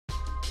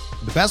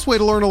The best way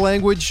to learn a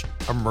language?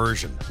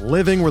 Immersion.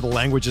 Living where the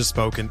language is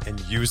spoken and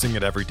using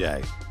it every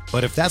day.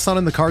 But if that's not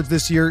in the cards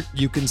this year,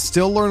 you can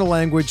still learn a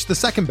language the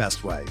second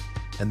best way,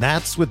 and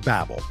that's with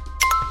Babbel.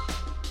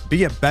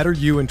 Be a better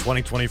you in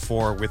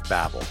 2024 with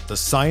Babbel, the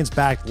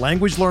science-backed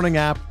language learning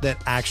app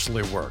that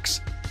actually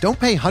works. Don't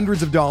pay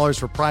hundreds of dollars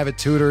for private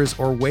tutors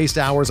or waste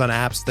hours on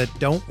apps that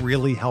don't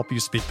really help you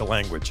speak the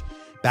language.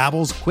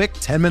 Babbel's quick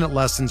 10-minute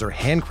lessons are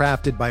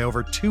handcrafted by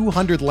over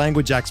 200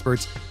 language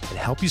experts and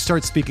help you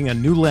start speaking a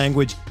new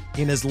language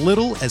in as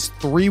little as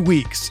 3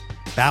 weeks.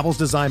 Babbel's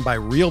designed by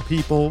real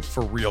people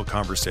for real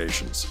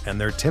conversations,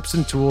 and their tips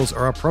and tools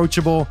are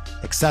approachable,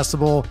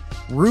 accessible,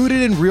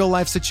 rooted in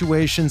real-life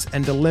situations,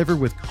 and delivered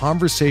with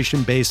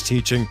conversation-based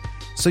teaching,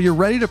 so you're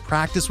ready to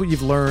practice what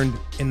you've learned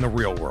in the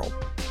real world.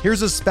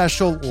 Here's a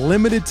special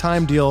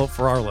limited-time deal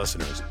for our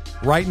listeners.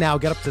 Right now,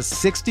 get up to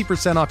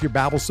 60% off your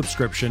Babbel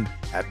subscription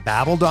at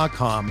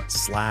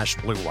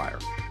babbel.com/Blue Wire.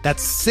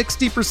 That's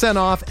 60%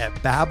 off at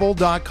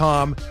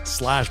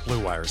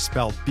babbel.com/Blue Wire,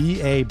 spelled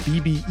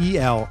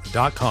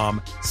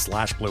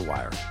BABBEL.com/Blue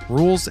Wire.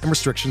 Rules and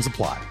restrictions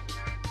apply.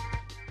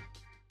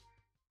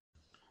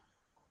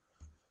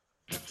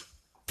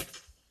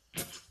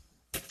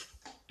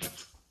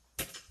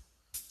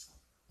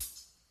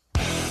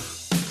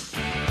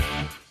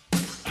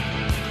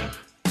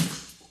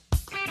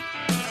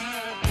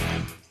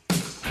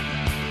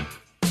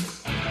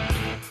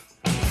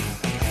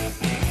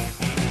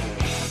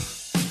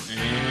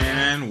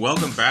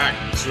 Welcome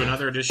back to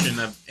another edition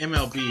of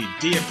MLB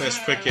DFS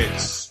Quick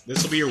Hits.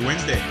 This will be your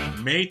Wednesday,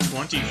 May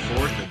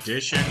 24th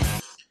edition.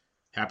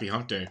 Happy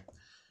Hump Day.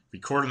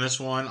 Recording this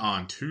one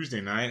on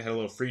Tuesday night. Had a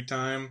little free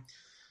time.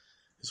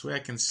 This way I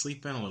can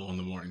sleep in a little in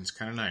the morning. It's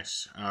kind of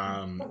nice.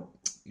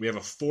 We have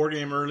a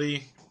 4-game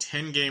early,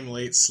 10-game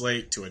late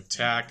slate to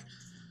attack.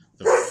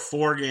 The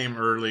 4-game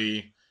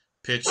early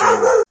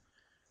pitching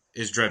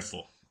is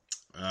dreadful.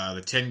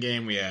 The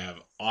 10-game, we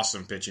have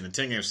awesome pitching. The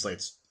 10-game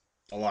slate's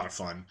a lot of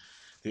fun.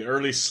 The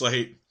early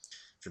slate,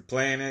 if you're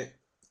playing it,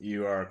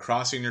 you are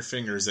crossing your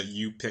fingers that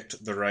you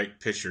picked the right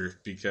pitcher,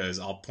 because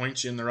I'll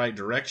point you in the right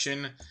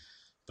direction,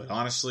 but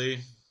honestly,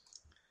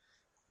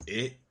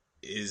 it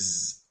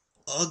is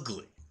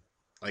ugly.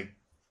 Like,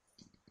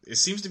 it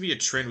seems to be a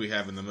trend we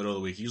have in the middle of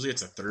the week. Usually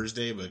it's a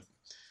Thursday, but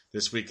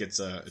this week it's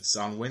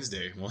on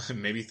Wednesday. Well,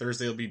 maybe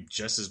Thursday will be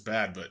just as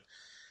bad, but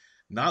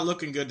not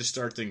looking good to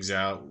start things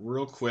out.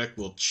 Real quick,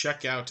 we'll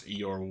check out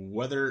your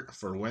weather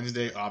for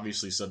Wednesday,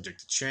 obviously subject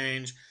to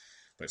change.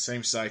 But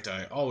same site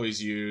I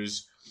always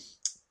use.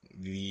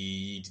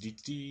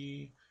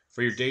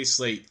 For your day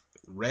slate,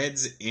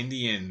 Reds,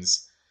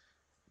 Indians,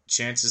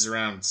 chances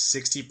around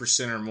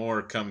 60% or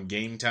more come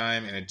game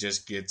time, and it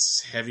just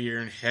gets heavier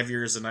and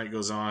heavier as the night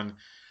goes on.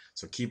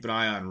 So keep an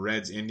eye on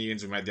Reds,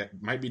 Indians. We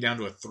might be down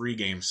to a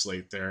 3-game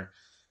slate there.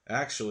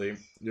 Actually,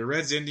 your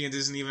Reds, Indians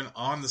isn't even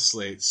on the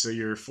slate, so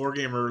your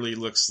 4-game early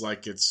looks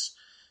like it's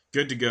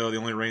good to go. The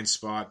only rain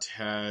spot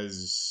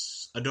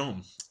has a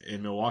dome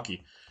in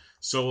Milwaukee.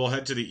 So we'll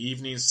head to the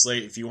evening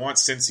slate. If you want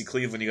Cincy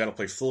Cleveland, you got to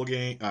play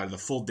the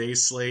full day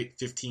slate,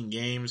 15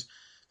 games.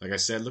 Like I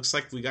said, looks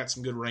like we got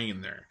some good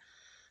rain there.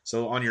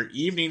 So on your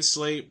evening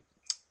slate,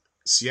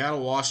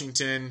 Seattle,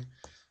 Washington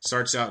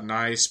starts out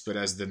nice, but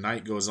as the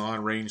night goes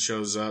on, rain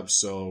shows up.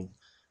 So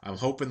I'm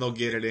hoping they'll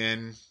get it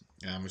in.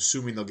 I'm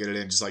assuming they'll get it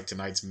in, just like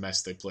tonight's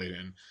mess they played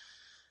in.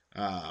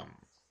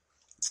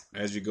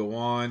 As you go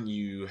on,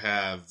 you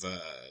have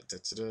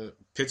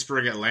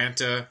Pittsburgh,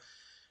 Atlanta.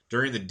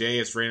 During the day,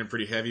 it's raining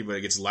pretty heavy, but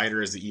it gets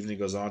lighter as the evening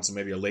goes on, so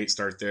maybe a late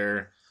start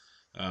there.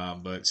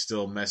 But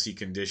still messy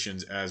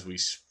conditions as we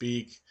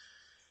speak.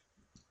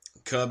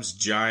 Cubs,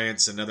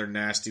 Giants, another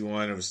nasty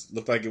one.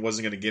 Looked like it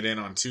wasn't going to get in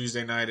on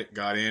Tuesday night. It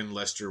got in.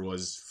 Lester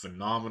was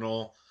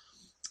phenomenal.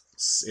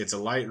 It's a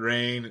light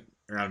rain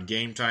around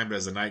game time, but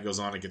as the night goes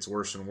on, it gets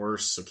worse and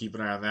worse. So keep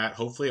an eye on that.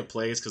 Hopefully it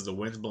plays because the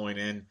wind's blowing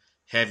in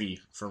heavy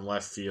from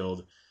left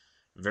field.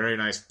 Very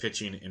nice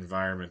pitching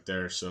environment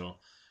there. So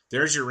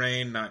there's your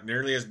rain. Not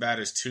nearly as bad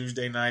as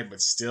Tuesday night, but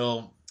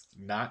still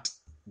not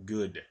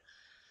good.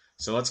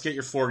 So let's get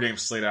your 4-game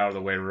slate out of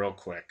the way real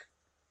quick.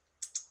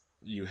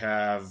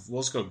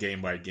 Let's go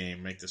game by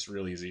game, make this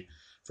real easy.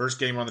 First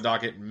game on the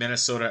docket,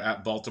 Minnesota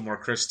at Baltimore.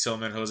 Chris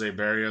Tillman, Jose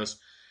Barrios.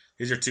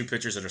 These are two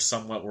pitchers that are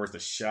somewhat worth a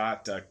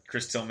shot.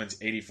 Chris Tillman's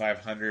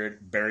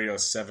 8,500,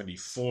 Barrios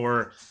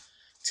 74.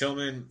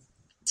 Tillman,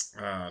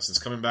 since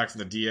coming back from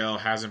the DL,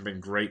 hasn't been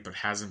great, but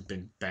hasn't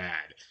been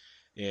bad.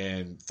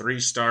 In 3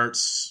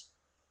 starts,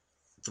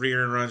 3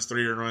 earned runs,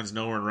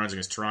 no earned runs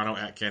against Toronto,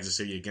 at Kansas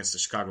City, against the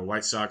Chicago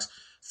White Sox.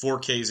 4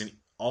 Ks in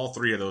all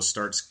 3 of those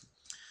starts.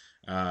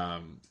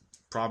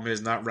 Problem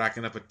is not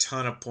racking up a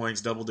ton of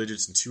points, double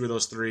digits in 2 of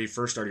those 3.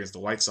 First start against the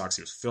White Sox,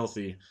 he was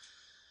filthy.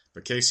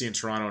 But KC and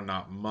Toronto,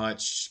 not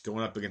much.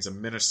 Going up against a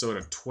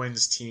Minnesota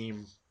Twins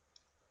team,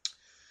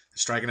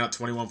 striking out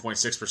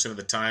 21.6% of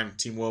the time.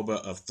 Team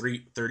WOBA of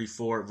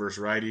 334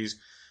 versus righties.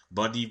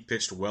 Bundy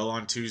pitched well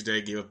on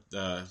Tuesday.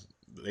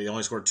 They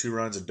only scored 2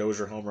 runs, a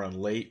Dozier home run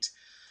late.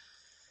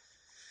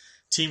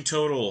 Team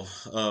total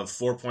of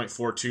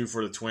 4.42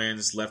 for the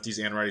Twins.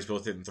 Lefties and righties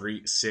both hitting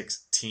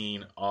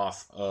 316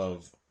 off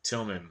of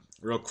Tillman.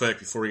 Real quick,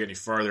 before we get any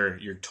farther,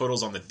 your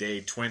totals on the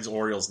day. Twins,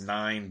 Orioles,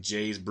 9.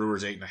 Jays,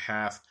 Brewers,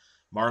 8.5.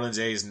 Marlins,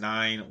 A's,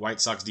 9.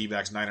 White Sox,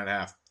 D-backs,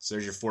 9.5. So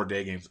there's your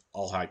 4-day games,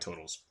 all high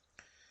totals.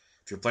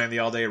 If you're playing the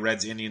all-day,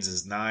 Reds, Indians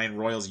is 9.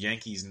 Royals,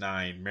 Yankees,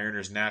 9.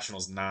 Mariners,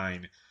 Nationals,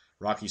 9.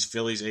 Rockies,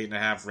 Phillies,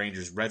 8.5.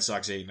 Rangers, Red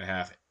Sox,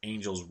 8.5.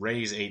 Angels,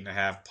 Rays,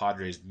 8.5.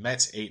 Padres,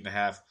 Mets,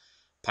 8.5.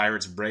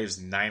 Pirates, Braves,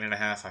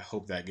 9.5. I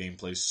hope that game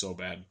plays so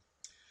bad.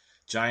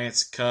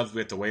 Giants, Cubs,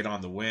 we have to wait on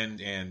the wind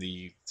and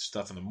the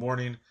stuff in the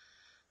morning.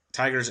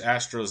 Tigers,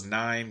 Astros,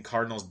 9.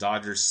 Cardinals,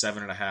 Dodgers,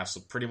 7.5. So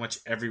pretty much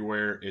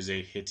everywhere is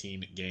a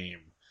hitting game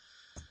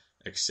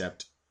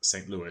except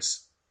St.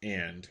 Louis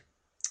and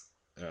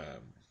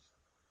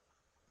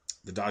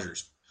the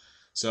Dodgers.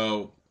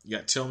 So you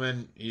got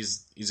Tillman.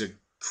 He's a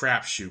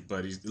crapshoot,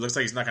 but it looks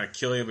like he's not going to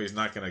kill you, but he's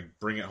not going to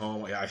bring it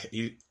home. I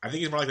think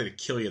he's more likely to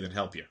kill you than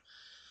help you.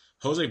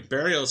 Jose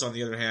Berrios, on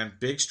the other hand,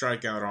 big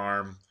strikeout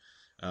arm.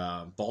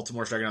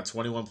 Baltimore striking out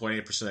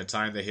 21.8% of the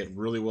time. They hit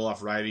really well off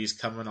righties,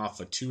 coming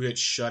off a 2-hit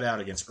shutout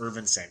against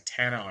Irvin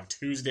Santana on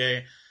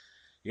Tuesday.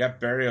 You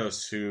got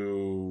Berrios,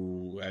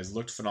 who has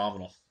looked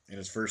phenomenal in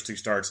his first 2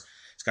 starts.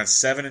 He's gone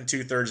 7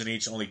 2/3 in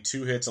each, only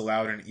 2 hits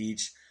allowed in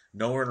each.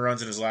 No earned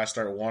runs in his last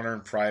start, 1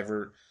 earned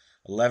private.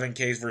 11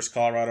 Ks versus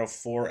Colorado,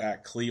 4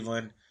 at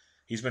Cleveland.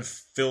 He's been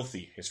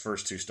filthy his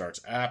first 2 starts.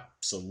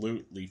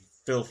 Absolutely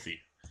filthy.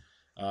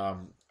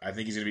 I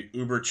think he's going to be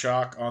uber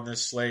chalk on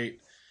this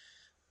slate.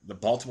 The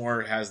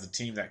Baltimore has the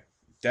team that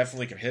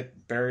definitely can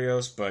hit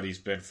Berrios, but he's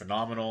been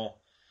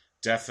phenomenal.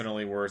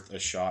 Definitely worth a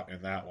shot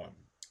in that one.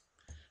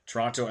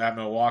 Toronto at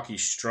Milwaukee,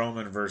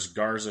 Stroman versus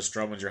Garza.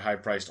 Stroman's your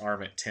high-priced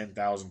arm at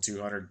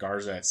 $10,200.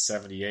 Garza at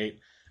 $78,000.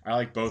 I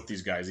like both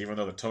these guys, even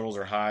though the totals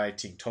are high,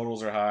 team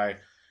totals are high.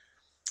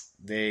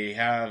 They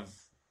have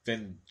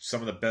been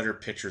some of the better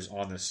pitchers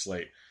on this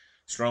slate.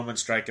 Stroman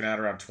striking out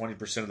around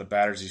 20% of the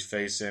batters he's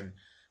facing.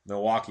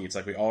 Milwaukee, it's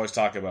like we always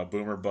talk about,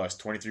 boomer bust,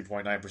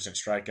 23.9%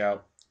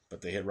 strikeout, but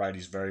they hit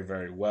righties very,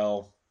 very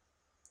well.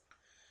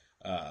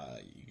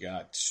 You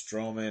got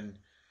Stroman,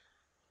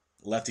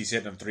 lefties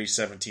hitting him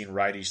 317,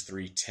 righties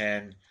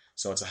 310.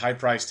 So it's a high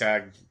price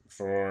tag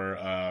for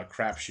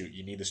crapshoot.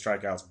 You need the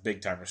strikeouts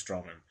big time with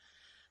Stroman.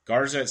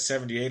 Garza at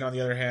 78, on the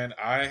other hand.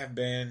 I have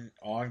been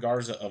on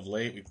Garza of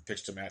late. We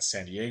pitched him at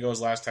San Diego's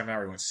last time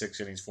out. He went 6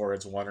 innings, 4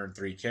 hits, 1 earned,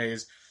 3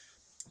 Ks.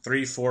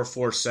 3, 4,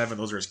 4, 7.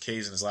 Those are his Ks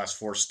in his last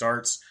 4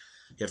 starts.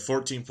 He had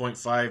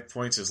 14.5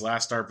 points his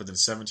last start, but then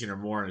 17 or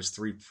more in his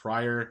 3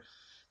 prior.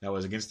 That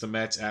was against the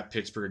Mets, at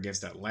Pittsburgh,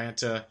 against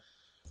Atlanta.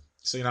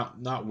 So,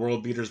 not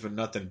world beaters, but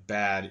nothing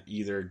bad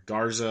either.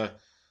 Garza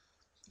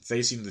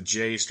facing the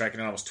Jays,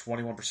 striking out almost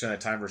 21% of the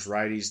time versus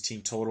righties.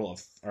 Team total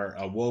of, or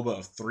a WOBA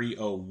of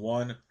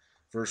 301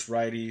 versus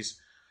righties.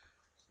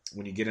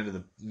 When you get into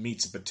the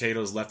meats and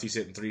potatoes, lefties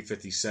hitting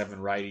 357,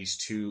 righties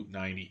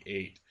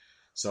 298.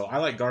 So I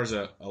like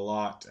Garza a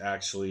lot,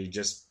 actually,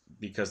 just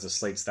because the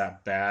slate's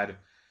that bad.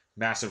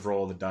 Massive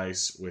roll of the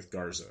dice with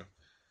Garza.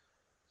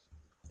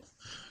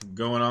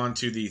 Going on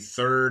to the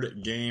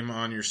 3rd game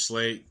on your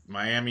slate.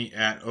 Miami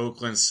at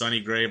Oakland.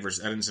 Sonny Gray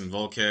versus Edinson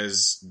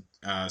Volquez.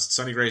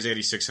 Sonny Gray's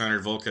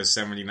 8,600. Volquez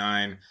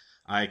 79.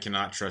 I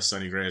cannot trust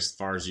Sonny Gray as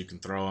far as you can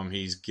throw him.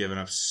 He's given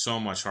up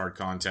so much hard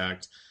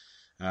contact.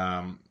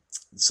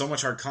 So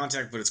much hard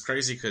contact, but it's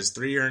crazy because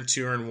 3 earned,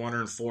 2 earned, 1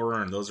 earned, 4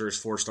 earned. Those are his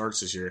 4 starts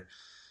this year.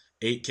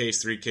 8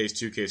 Ks, 3 Ks,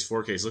 2 Ks,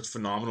 4 Ks. Looks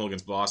phenomenal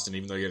against Boston,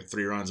 even though he had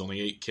 3 runs,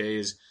 only 8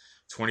 Ks,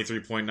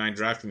 23.9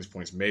 DraftKings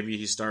points. Maybe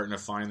he's starting to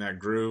find that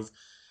groove.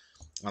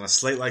 On a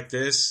slate like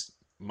this,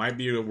 might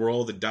be a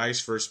roll of the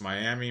dice versus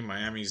Miami.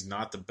 Miami's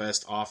not the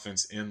best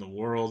offense in the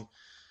world.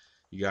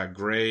 You got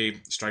Gray,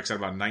 strikes out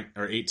about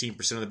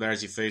 18% of the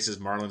batters he faces.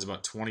 Marlins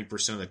about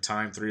 20% of the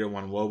time.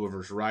 301 WOBA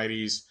versus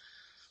righties.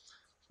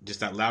 Just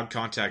that loud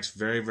contact's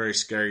very, very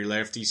scary.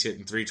 Lefties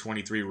hitting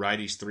 323,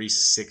 righties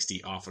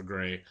 360 off of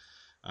Gray.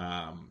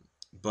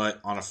 But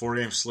on a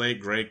 4-game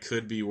slate, Gray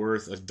could be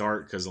worth a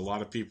dart because a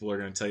lot of people are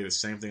going to tell you the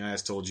same thing I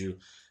just told you,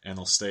 and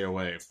they'll stay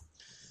away.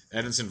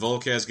 Edinson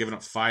Volquez giving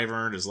up 5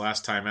 earned his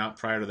last time out.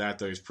 Prior to that,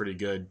 though, he's pretty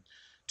good.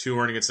 2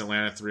 earned against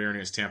Atlanta, 3 earned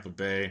against Tampa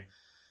Bay.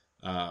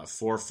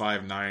 4,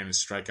 5, 9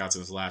 his strikeouts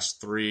in his last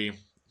 3,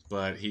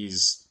 but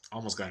he's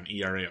almost got an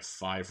ERA of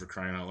 5 for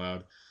crying out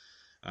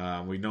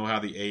loud. We know how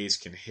the A's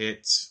can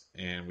hit,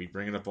 and we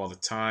bring it up all the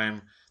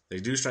time. They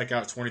do strike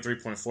out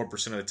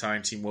 23.4% of the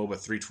time. Team WOBA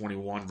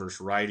 321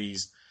 versus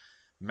righties.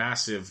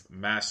 Massive,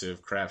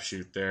 massive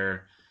crapshoot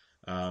there.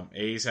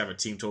 A's have a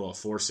team total of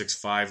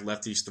 465.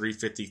 Lefties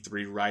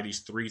 353.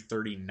 Righties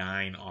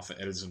 339 off of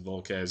Edinson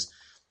Volquez.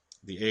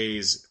 The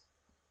A's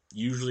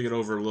usually get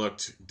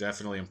overlooked.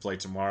 Definitely in play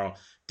tomorrow.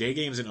 Day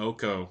games in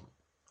Oco,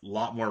 a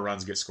lot more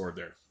runs get scored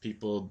there.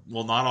 People,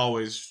 well, not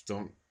always.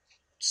 Don't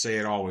say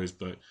it always,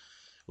 but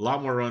a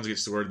lot more runs get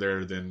scored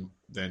there than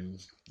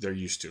they're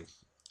used to.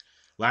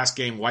 Last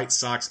game, White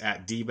Sox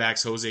at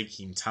D-backs. Jose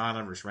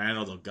Quintana versus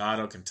Randall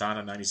Delgado.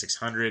 Quintana,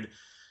 9,600.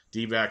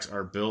 D-backs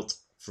are built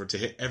to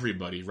hit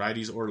everybody,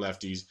 righties or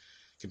lefties.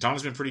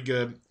 Quintana's been pretty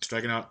good,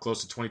 striking out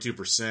close to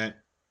 22%.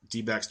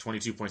 D-backs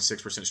 22.6%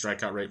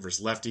 strikeout rate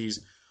versus lefties.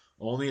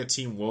 Only a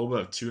team WOBA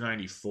of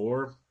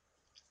 294.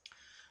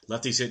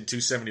 Lefties hitting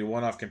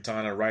 271 off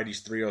Quintana.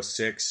 Righties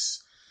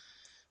 306.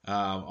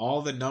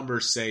 All the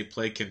numbers say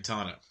play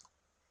Quintana.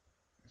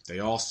 They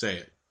all say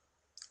it.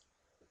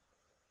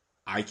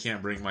 I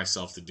can't bring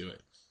myself to do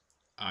it.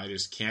 I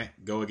just can't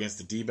go against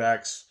the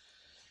D-backs.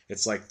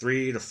 It's like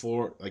 3 to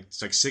 4,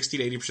 it's like 60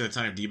 to 80% of the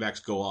time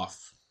D-backs go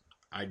off.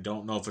 I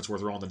don't know if it's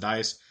worth rolling the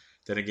dice.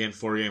 Then again,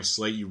 4-game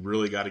slate, you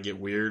really got to get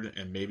weird,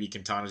 and maybe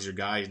Quintana's your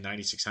guy. He's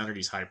 9,600.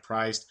 He's high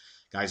priced.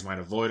 Guys might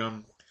avoid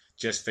him.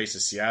 Just faced a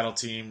Seattle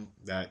team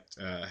that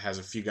has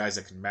a few guys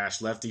that can mash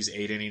lefties.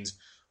 8 innings,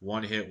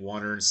 1 hit,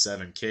 1 earned,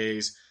 7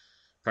 Ks.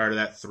 Prior to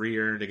that, 3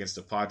 earned against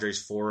the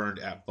Padres, 4 earned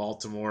at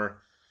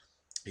Baltimore.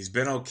 He's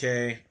been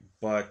okay,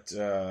 but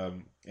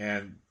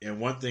and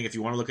one thing, if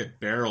you want to look at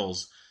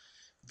barrels,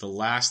 the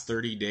last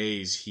 30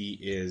 days, he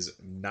is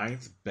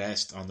 9th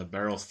best on the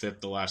barrel FIP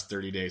the last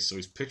 30 days. So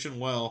he's pitching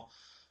well.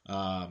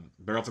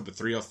 Barrel FIP at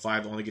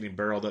 305, only getting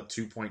barreled up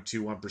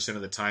 2.21%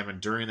 of the time.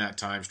 And during that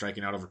time,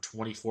 striking out over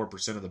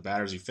 24% of the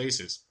batters he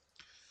faces.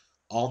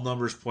 All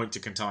numbers point to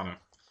Quintana.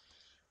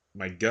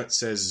 My gut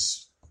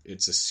says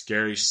it's a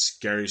scary,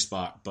 scary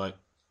spot, but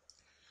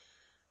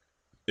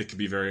it could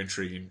be very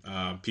intriguing.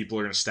 People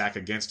are going to stack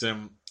against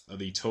him.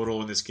 The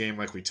total in this game,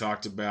 like we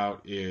talked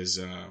about, is...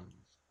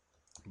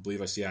 I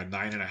believe I see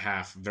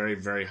 9.5. Very,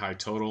 very high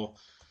total.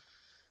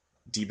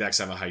 D-backs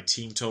have a high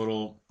team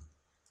total.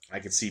 I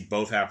could see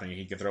both happening.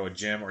 He could throw a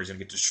gem or he's going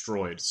to get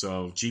destroyed.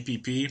 So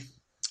GPP,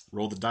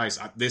 roll the dice.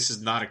 This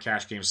is not a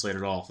cash game slate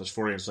at all. This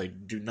 4-game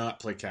slate, do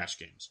not play cash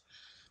games.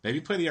 Maybe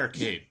play the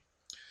arcade.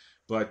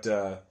 But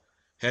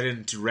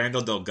heading to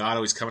Randall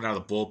Delgado. He's coming out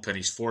of the bullpen.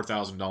 He's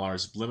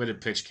 $4,000.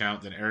 Limited pitch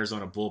count. Then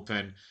Arizona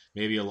bullpen.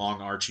 Maybe a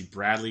long Archie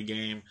Bradley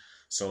game.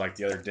 So like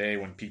the other day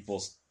when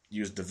people...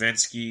 use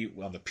Davinsky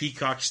on the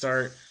Peacock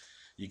start.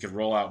 You could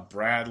roll out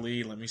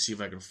Bradley. Let me see if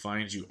I can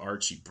find you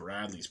Archie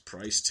Bradley's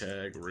price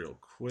tag real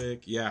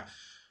quick. Yeah.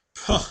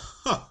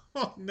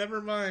 Never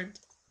mind.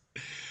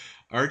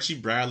 Archie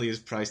Bradley is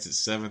priced at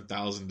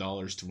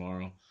 $7,000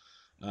 tomorrow.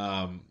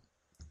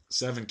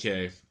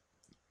 7K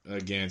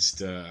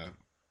against, oh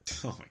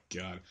my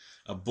God,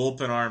 a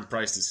bullpen arm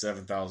priced at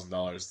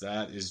 $7,000.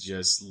 That is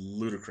just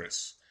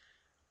ludicrous.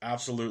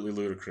 Absolutely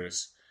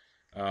ludicrous.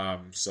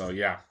 So,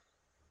 yeah.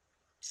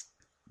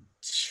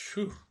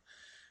 Whew.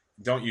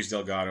 Don't use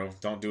Delgado.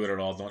 Don't do it at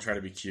all. Don't try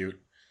to be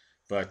cute.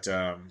 But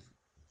I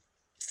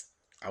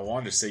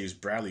wanted to say use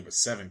Bradley, but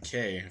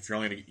 7K. If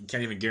you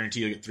can't even guarantee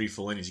you'll get 3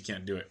 full innings, you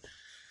can't do it.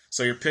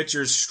 So your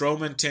pitchers: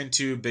 Stroman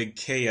 10-2, big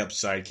K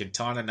upside.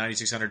 Quintana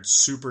 9,600,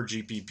 super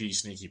GPP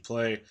sneaky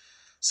play.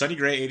 Sonny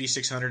Gray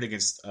 8,600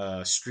 against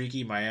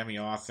streaky Miami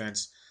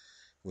offense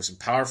with some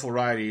powerful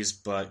righties,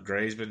 but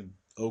Gray's been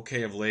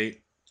okay of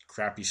late.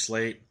 Crappy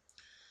slate.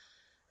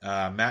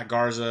 Matt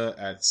Garza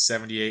at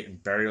 78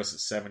 and Berrios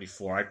at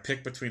 74. I'd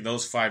pick between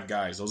those 5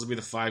 guys. Those would be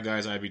the 5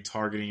 guys I'd be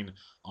targeting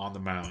on the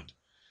mound.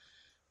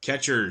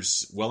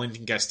 Catchers: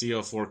 Wellington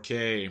Castillo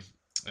 4K.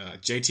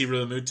 JT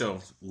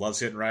Realmuto loves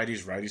hitting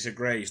righties. Righties hit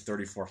Gray. He's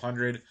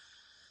 3,400.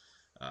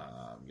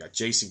 You got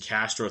Jason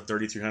Castro at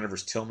 3,300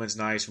 versus Tillman's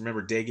nice.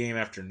 Remember, day game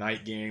after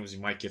night games,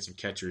 you might get some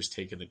catchers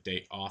taking the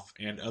day off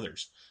and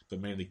others, but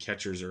mainly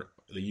catchers are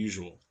the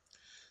usual.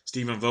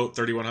 Stephen Vogt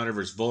 3,100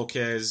 versus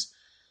Volquez.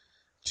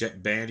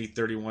 Jet Bandy,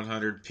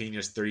 3,100.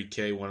 Pena's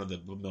 30K, one of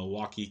the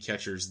Milwaukee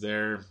catchers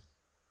there.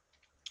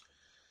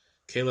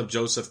 Caleb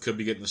Joseph could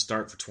be getting the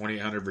start for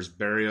 2,800 versus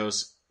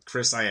Berrios.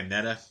 Chris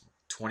Iannetta,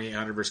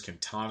 2,800 versus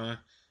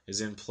Quintana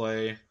is in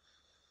play.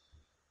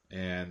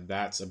 And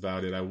that's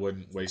about it. I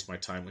wouldn't waste my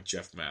time with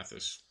Jeff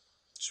Mathis.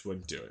 Just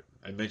wouldn't do it.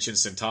 I mentioned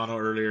Centano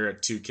earlier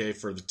at 2K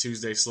for the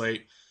Tuesday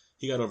slate.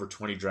 He got over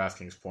 20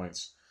 DraftKings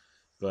points.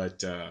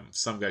 But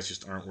some guys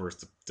just aren't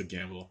worth the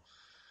gamble.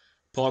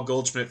 Paul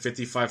Goldschmidt,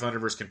 5,500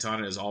 versus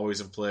Quintana is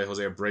always in play.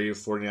 Jose Abreu,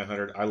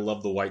 4,900. I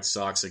love the White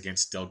Sox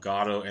against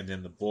Delgado and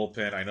then the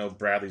bullpen. I know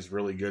Bradley's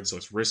really good, so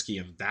it's risky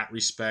in that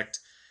respect.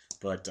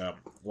 But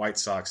White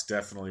Sox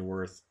definitely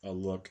worth a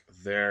look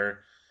there.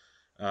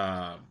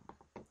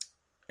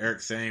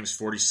 Eric Thames,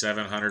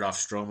 4,700 off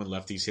Stroman.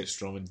 Lefties hit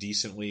Stroman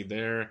decently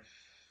there.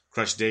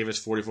 Crush Davis,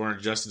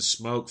 4,400. Justin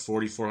Smoke,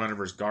 4,400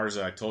 versus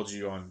Garza. I told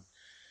you on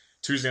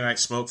Tuesday night,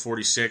 Smoke,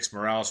 46.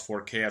 Morales,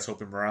 4K. I was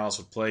hoping Morales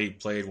would play. He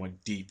played,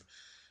 went deep.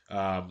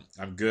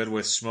 I'm good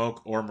with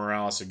Smoke or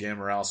Morales. Again,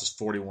 Morales is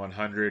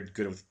 4,100.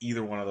 Good with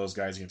either one of those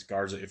guys against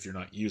Garza if you're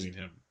not using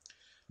him.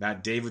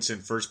 Matt Davidson,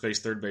 first base,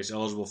 third base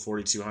eligible,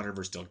 4,200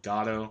 versus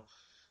Delgado.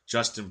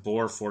 Justin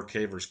Bour,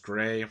 4K versus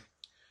Gray.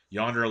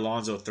 Yonder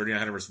Alonso,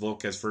 3,900 versus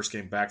Volquez. First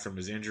game back from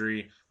his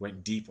injury.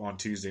 Went deep on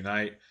Tuesday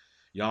night.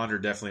 Yonder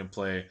definitely in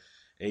play.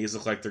 A's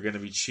look like they're going to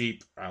be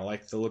cheap. I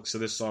like the looks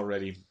of this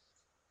already.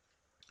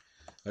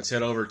 Let's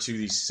head over to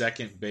the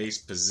second base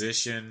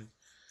position.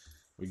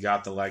 We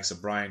got the likes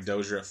of Brian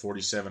Dozier at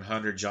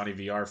 4,700. Johnny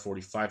VR,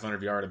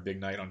 4,500. VR had a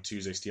big night on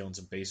Tuesday, stealing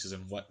some bases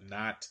and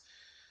whatnot.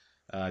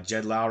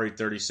 Jed Lowry,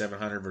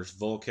 3,700 versus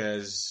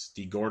Volquez.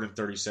 D. Gordon,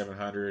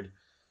 3,700.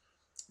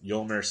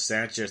 Yolmer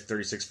Sanchez,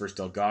 36 versus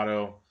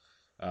Delgado.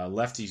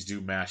 Lefties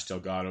do mash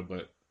Delgado,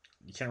 but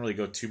you can't really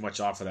go too much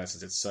off of that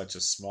since it's such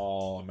a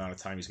small amount of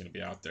time he's going to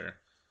be out there.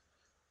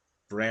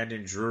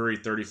 Brandon Drury,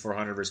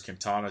 3,400 versus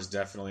Quintana is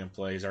definitely in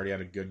play. He's already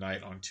had a good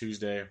night on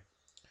Tuesday.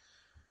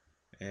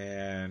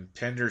 And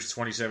Pender's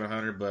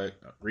 2,700, but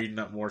reading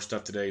up more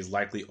stuff today, he's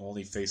likely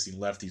only facing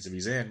lefties. If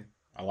he's in,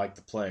 I like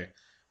the play.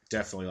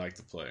 Definitely like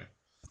the play.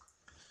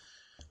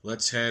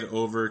 Let's head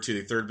over to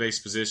the third base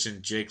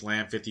position. Jake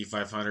Lamb,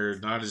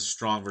 5,500. Not as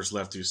strong versus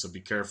lefties, so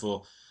be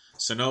careful.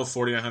 Sano,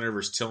 4,900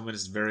 versus Tillman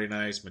is very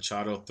nice.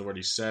 Machado,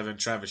 37.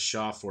 Travis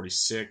Shaw,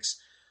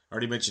 46.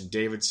 Already mentioned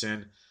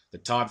Davidson. The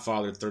Todd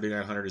Father,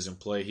 3,900 is in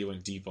play. He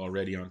went deep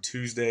already on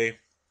Tuesday.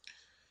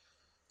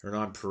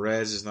 Hernan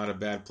Perez is not a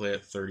bad play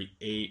at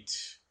 38.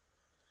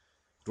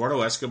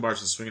 Eduardo Escobar's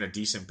been swinging a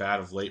decent bat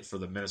of late for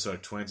the Minnesota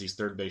Twins. He's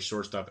third base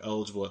shortstop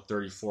eligible at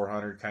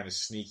 3,400. Kind of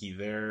sneaky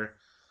there.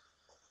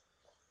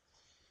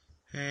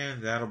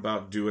 And that'll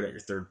about do it at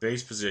your third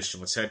base position.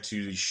 Let's head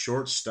to the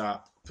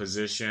shortstop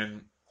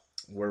position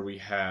where we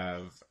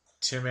have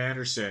Tim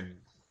Anderson,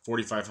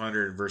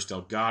 4,500 versus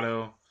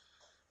Delgado.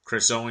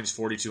 Chris Owings,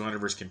 4,200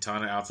 versus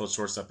Quintana. Outfield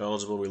shortstop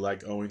eligible. We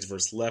like Owings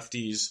versus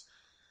lefties.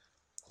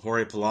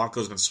 Jorge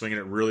Polanco's been swinging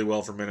it really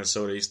well for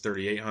Minnesota. He's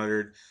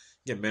 3,800.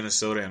 Get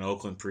Minnesota and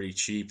Oakland pretty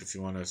cheap if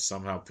you want to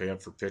somehow pay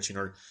up for pitching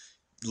or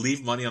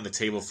leave money on the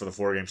table for the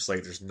 4-game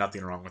slate. There's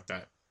nothing wrong with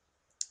that.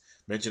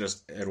 Mentioned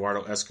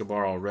Eduardo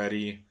Escobar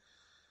already.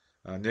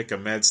 Nick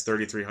Ahmed's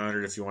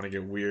 3,300 if you want to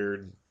get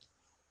weird.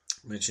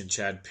 Mentioned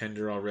Chad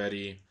Pinder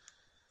already.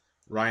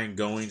 Ryan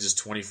Goings is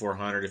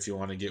 2,400 if you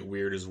want to get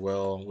weird as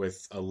well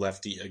with a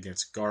lefty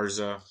against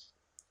Garza.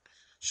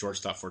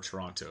 Shortstop for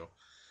Toronto.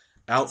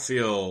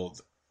 Outfield,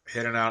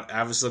 heading out.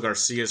 Avisel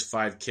Garcia's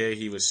 5K.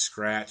 He was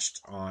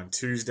scratched on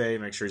Tuesday.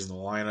 Make sure he's in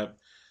the lineup.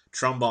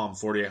 Trumbaum,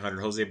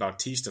 4,800. Jose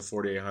Bautista,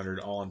 4,800.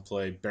 All in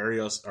play.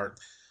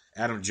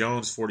 Adam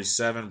Jones,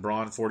 47.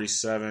 Braun,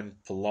 47.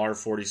 Pilar,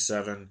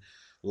 47.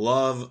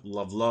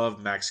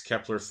 Love. Max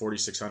Kepler,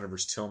 4,600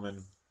 versus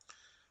Tillman.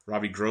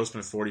 Robbie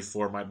Grossman,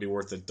 44. Might be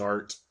worth a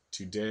dart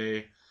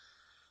today.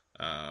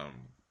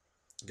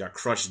 Got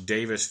Crush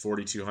Davis,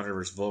 4,200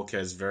 versus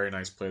Volquez. Very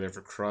nice play there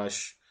for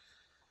Crush.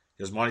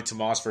 There's Monty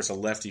Tomas versus a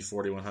lefty,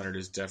 4,100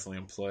 is definitely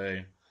in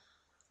play.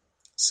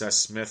 Seth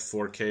Smith,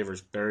 4K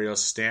versus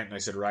Barrios. Stanton, I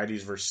said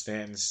righties versus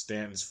Stanton.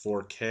 Stanton's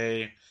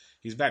 4K.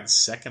 He's batting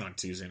second on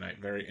Tuesday night.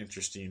 Very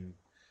interesting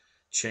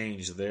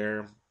change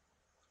there.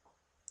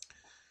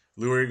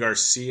 Luis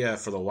Garcia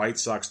for the White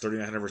Sox,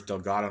 3,900 versus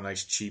Delgado.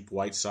 Nice cheap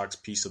White Sox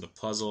piece of the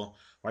puzzle.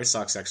 White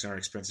Sox actually aren't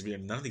expensive either.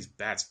 None of these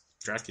bats,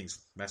 DraftKings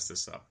messed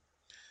this up.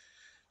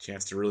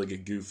 Chance to really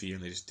get goofy,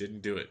 and they just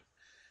didn't do it.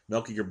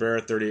 Melky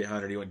Cabrera,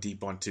 3,800. He went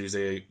deep on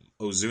Tuesday.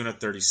 Ozuna,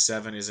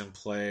 37 is in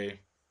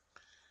play.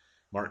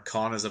 Mark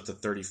Conna's up to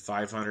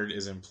 3,500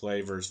 is in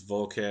play versus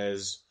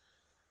Volquez.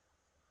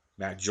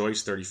 Matt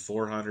Joyce,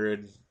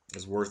 3,400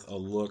 is worth a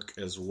look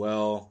as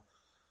well.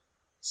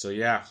 So,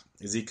 yeah,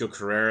 Ezekiel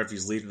Carrera, if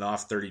he's leading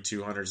off,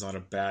 3,200 is not a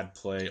bad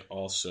play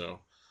also.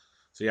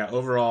 So, yeah,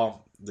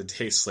 overall, the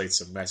day slate's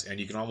a mess, and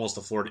you can almost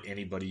afford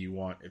anybody you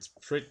want. It's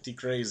pretty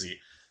crazy.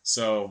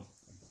 So,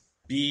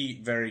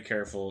 be very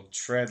careful,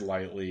 tread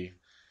lightly,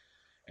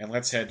 and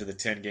let's head to the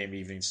 10-game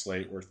evening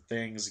slate where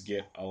things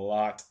get a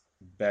lot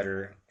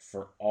better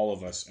for all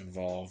of us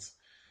involved.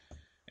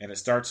 And it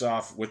starts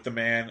off with the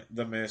man,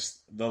 the myth,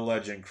 the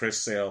legend, Chris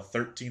Sale,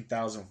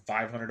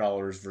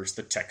 $13,500 versus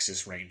the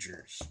Texas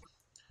Rangers.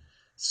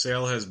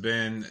 Sale has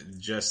been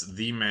just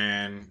the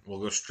man. We'll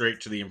go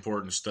straight to the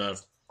important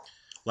stuff.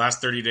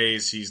 Last 30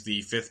 days, he's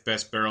the fifth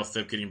best barrel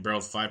FIP, getting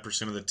barreled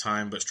 5% of the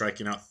time, but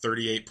striking out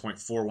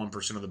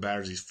 38.41% of the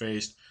batters he's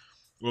faced.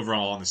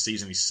 Overall on the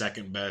season, he's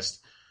second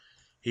best.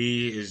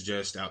 He is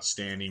just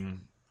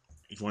outstanding.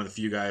 He's one of the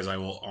few guys I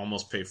will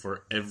almost pay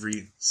for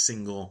every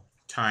single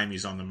time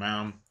he's on the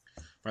mound.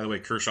 By the way,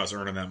 Kershaw's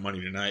earning that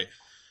money tonight.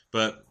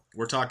 But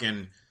we're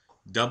talking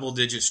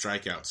double-digit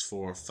strikeouts,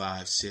 4,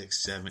 5,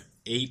 6, 7,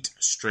 8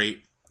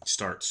 straight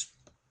starts.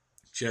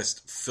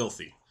 Just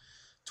filthy.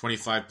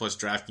 25-plus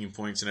DraftKings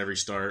points in every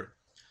start.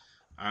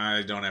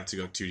 I don't have to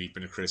go too deep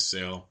into Chris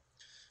Sale.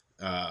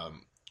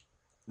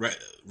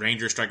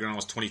 Rangers striking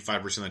almost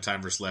 25% of the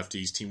time versus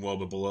lefties. Team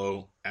Woba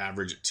below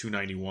average at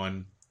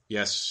 291.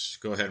 Yes,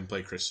 go ahead and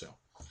play Chris Sale.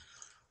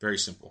 Very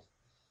simple.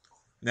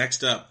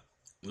 Next up,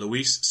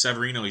 Luis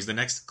Severino. He's the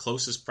next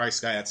closest price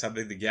guy. That's how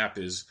big the gap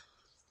is.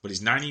 But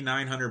he's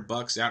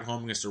 $9,900 at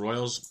home against the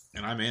Royals,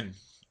 and I'm in.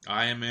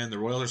 I am in. The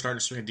Royals are starting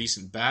to swing a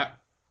decent bat.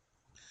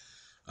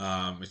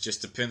 It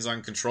just depends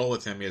on control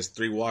with him. He has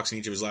 3 walks in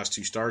each of his last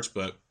 2 starts,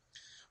 but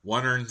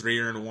 1 earned, 3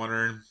 earned, 1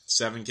 earned,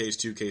 7 Ks,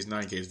 2 Ks,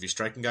 9 Ks. If he's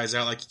striking guys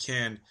out like he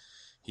can,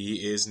 he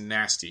is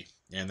nasty.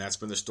 And that's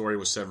been the story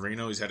with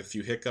Severino. He's had a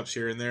few hiccups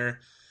here and there,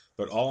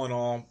 but all in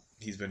all,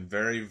 he's been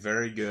very,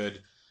 very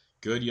good.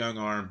 Good young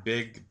arm,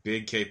 big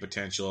K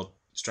potential.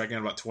 Striking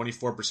out about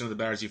 24% of the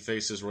batters he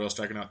faces. Royals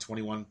striking out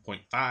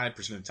 21.5%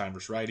 of the time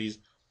versus righties.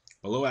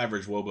 Below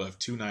average WOBA of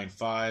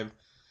 295.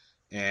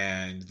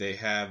 And they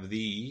have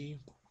the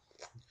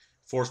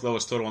Fourth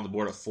lowest total on the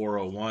board at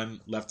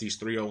 401. Lefties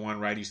 301,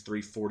 righties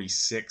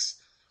 346.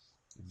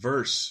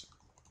 Versus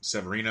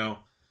Severino.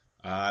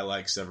 I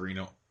like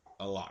Severino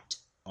a lot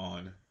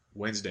on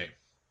Wednesday.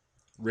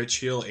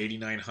 Rich Hill,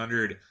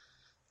 8,900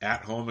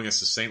 at home against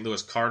the St.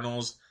 Louis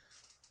Cardinals.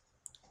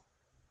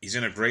 He's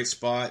in a great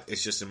spot.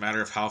 It's just a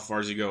matter of how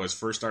far does he go. His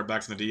first start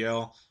back from the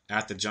DL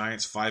at the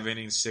Giants, 5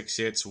 innings, 6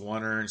 hits,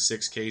 1 earned,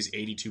 6 Ks,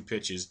 82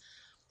 pitches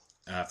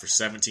for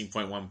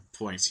 17.1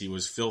 points. He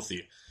was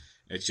filthy.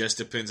 It just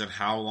depends on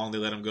how long they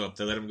let him go. If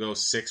they let him go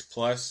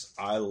 6+,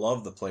 I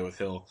love the play with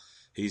Hill.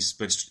 He's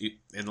been,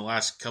 in the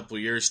last couple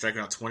of years, striking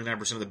out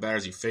 29% of the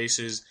batters he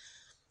faces.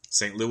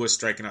 St. Louis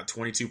striking out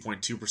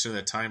 22.2% of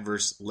the time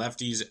versus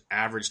lefties,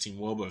 average team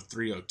WOBA of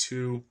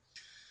 302.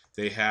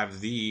 They have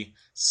the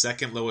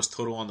second lowest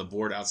total on the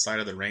board outside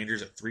of the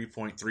Rangers at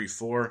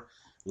 3.34.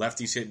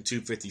 Lefties hitting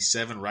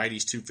 257,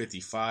 righties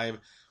 255.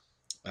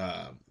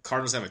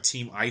 Cardinals have a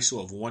team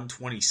ISO of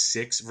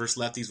 126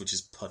 versus lefties, which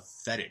is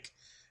pathetic.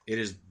 It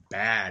is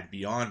bad,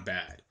 beyond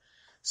bad.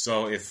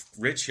 So if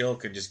Rich Hill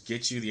can just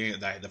get you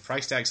the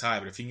price tag's high,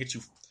 but if he can get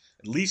you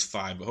at least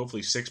 5, but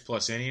hopefully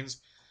 6+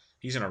 innings,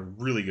 he's in a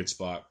really good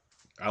spot.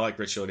 I like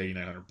Rich Hill at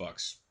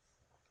 $8,900.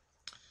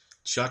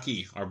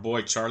 Chucky, our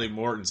boy Charlie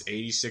Morton's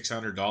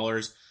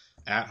 $8,600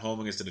 at home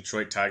against the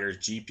Detroit Tigers.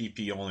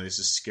 GPP only. This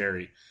is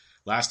scary.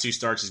 Last 2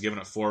 starts, he's given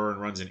up 4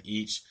 earned runs in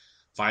each.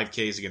 5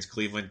 Ks against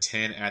Cleveland,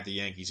 10 at the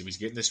Yankees. If he's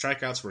getting the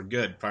strikeouts, we're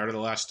good. Prior to the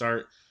last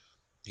start,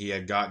 he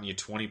had gotten you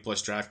 20+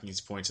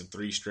 DraftKings points in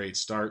 3 straight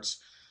starts.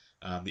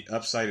 The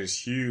upside is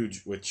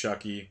huge with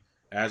Chucky.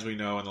 As we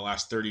know, in the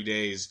last 30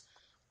 days,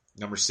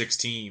 number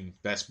 16,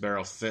 best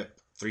barrel FIP,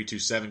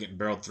 327, getting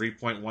barreled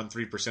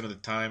 3.13% of the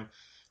time.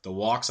 The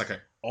walks, like I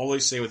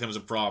always say with him, is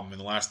a problem. In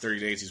the last 30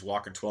 days, he's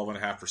walking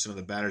 12.5% of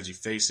the batters he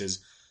faces,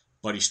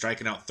 but he's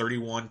striking out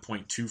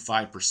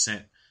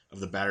 31.25% of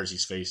the batters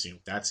he's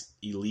facing. That's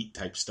elite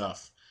type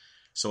stuff.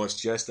 So it's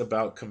just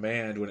about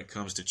command when it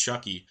comes to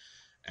Chucky.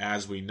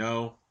 As we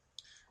know,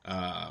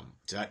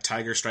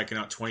 Tiger striking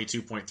out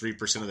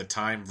 22.3% of the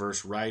time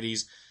versus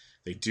righties.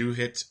 They do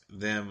hit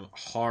them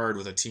hard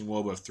with a team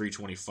WOBA of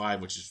 325,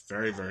 which is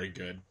very, very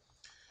good.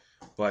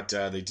 But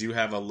they do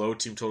have a low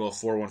team total of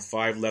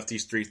 415,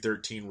 lefties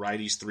 313,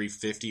 righties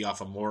 350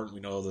 off of Morton. We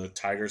know the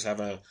Tigers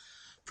have a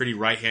pretty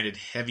right-handed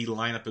heavy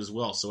lineup as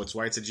well, so it's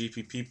why it's a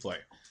GPP play.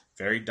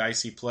 Very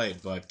dicey play,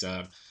 but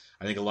I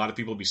think a lot of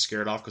people will be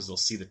scared off because they'll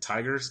see the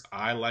Tigers.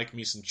 I like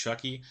me some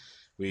Chucky.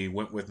 We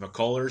went with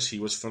McCullers. He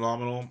was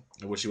phenomenal.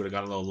 I wish he would have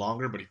gone a little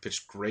longer, but he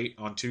pitched great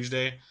on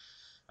Tuesday.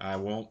 I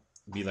won't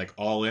be like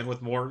all in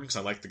with Morton because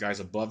I like the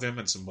guys above him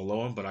and some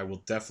below him, but I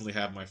will definitely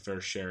have my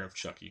fair share of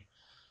Chucky.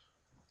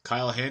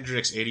 Kyle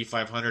Hendricks,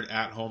 8,500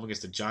 at home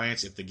against the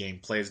Giants if the game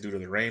plays due to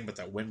the rain, but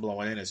that wind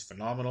blowing in is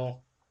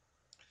phenomenal.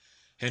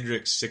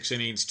 Hendricks, 6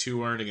 innings,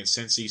 2 earned against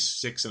Cincy,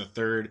 6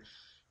 1/3,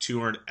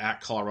 2 earned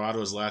at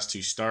Colorado his last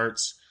 2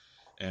 starts.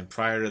 And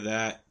prior to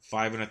that,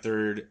 5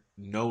 1/3,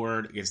 no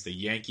earned against the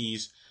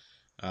Yankees.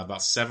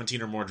 About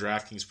 17 or more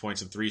DraftKings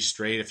points in 3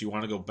 straight. If you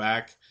want to go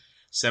back,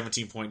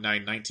 17.9,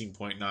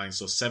 19.9.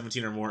 So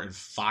 17 or more in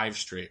 5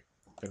 straight.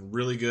 Been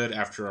really good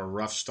after a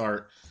rough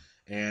start.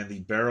 And the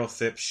barrel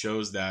FIP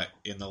shows that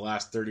in the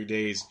last 30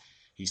 days,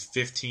 he's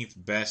 15th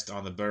best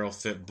on the barrel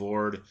FIP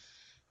board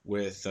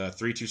with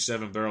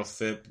 327 barrel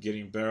FIP,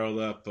 getting barreled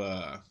up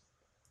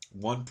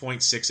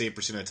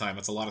 1.68% of the time.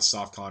 That's a lot of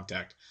soft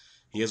contact.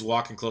 He is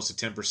walking close to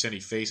 10% he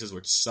faces,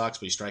 which sucks,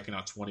 but he's striking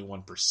out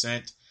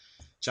 21%.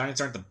 Giants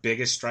aren't the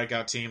biggest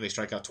strikeout team. They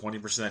strike out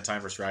 20% of the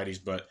time versus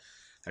righties, but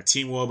a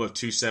team WOBA of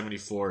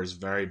 274 is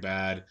very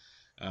bad.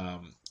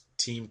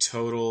 Team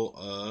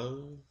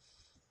total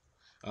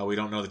of... we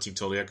don't know the team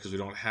total yet because we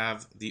don't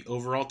have the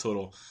overall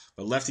total.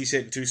 But lefties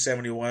hitting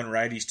 271,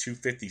 righties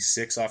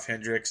 256 off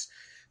Hendricks.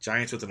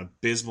 Giants with an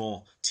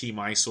abysmal team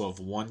ISO of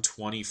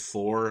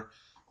 124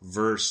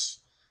 versus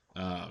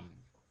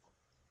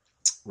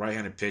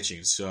right-handed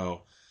pitching.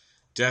 So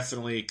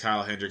definitely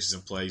Kyle Hendricks is in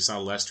play. You saw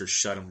Lester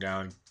shut him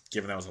down,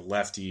 given that was a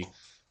lefty,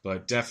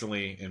 but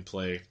definitely in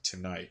play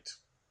tonight.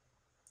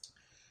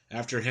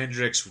 After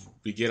Hendricks,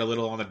 we get a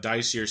little on the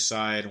dicier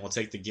side, and we'll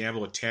take the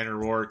gamble with Tanner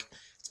Roark.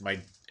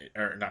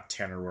 Not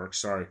Tanner Roark,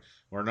 sorry.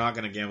 We're not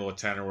going to gamble with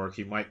Tanner Roark.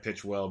 He might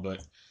pitch well,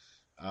 but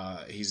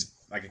he's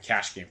like a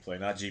cash game play,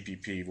 not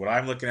GPP. What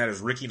I'm looking at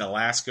is Ricky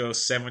Nolasco,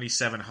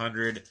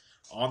 7,700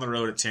 on the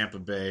road at Tampa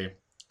Bay.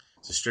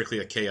 It's strictly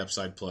a K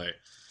upside play.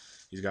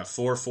 He's got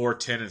 4, 4,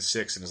 10, and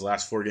 6 in his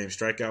last 4 games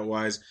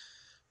strikeout-wise,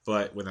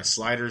 but when the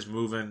slider's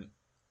moving,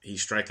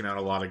 he's striking out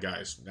a lot of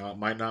guys. Now, it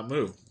might not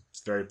move.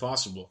 It's very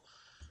possible.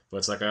 But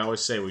it's like I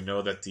always say, we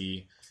know that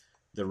the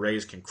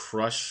Rays can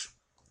crush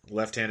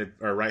left-handed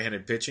or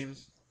right-handed pitching.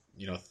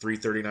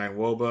 339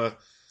 WOBA.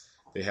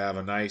 They have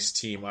a nice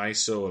team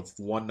ISO of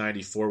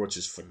 194, which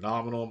is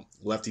phenomenal.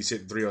 Lefties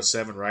hitting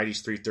 307,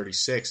 righties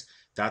 336.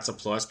 That's a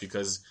plus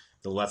because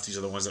the lefties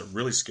are the ones that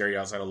really scare you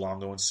outside of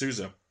Longo and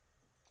Souza.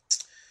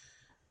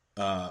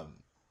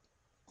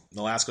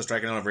 Nolasco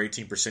striking out over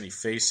 18% he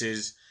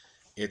faces.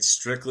 It's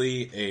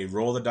strictly a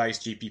roll the dice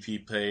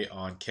GPP play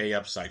on K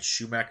upside.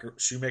 Shoemaker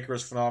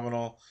is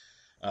phenomenal.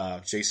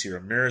 J.C.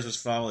 Ramirez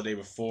was fouled the day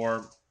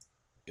before.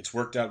 It's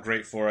worked out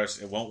great for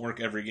us. It won't work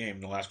every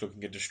game. Nolasco can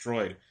get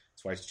destroyed.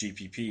 That's why it's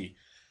GPP.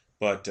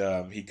 But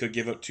he could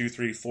give up 2,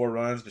 3, 4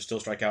 runs, but still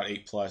strike out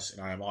 8+,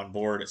 and I am on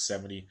board at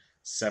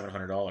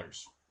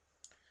 $7,700.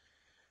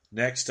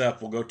 Next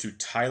up, we'll go to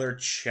Tyler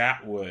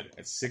Chatwood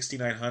at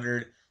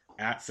 $6,900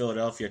 at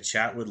Philadelphia.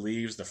 Chatwood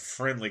leaves the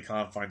friendly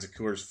confines of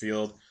Coors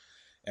Field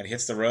and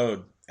hits the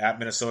road at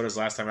Minnesota's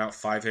last time out.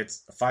 5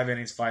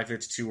 innings, 5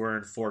 hits, 2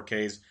 earned, 4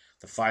 Ks.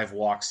 The 5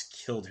 walks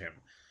killed him.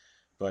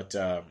 But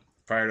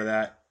prior to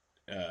that,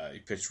 he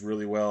pitched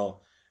really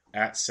well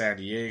at San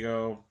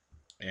Diego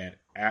and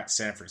at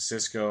San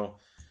Francisco.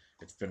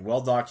 It's been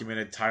well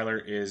documented. Tyler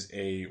is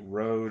a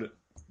road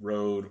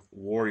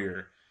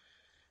warrior.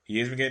 He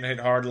has been getting hit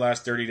hard the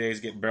last 30 days,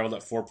 getting barreled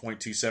at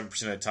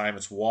 4.27% of the time.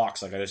 It's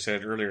walks, like I just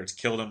said earlier. It's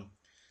killed him.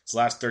 His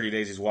last 30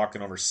 days, he's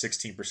walking over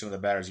 16% of the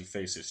batters he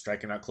faces,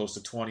 striking out close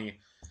to 20.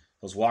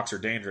 Those walks are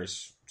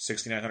dangerous.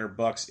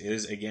 $6,900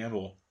 is a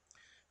gamble.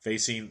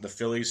 Facing the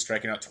Phillies,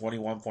 striking out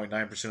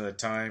 21.9% of the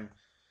time.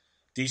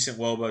 Decent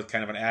WOBA,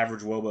 kind of an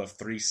average WOBA of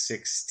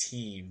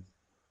 316.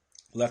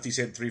 Lefties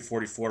hitting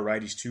 344,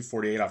 righties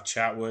 248 off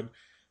Chatwood. A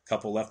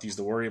couple lefties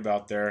to worry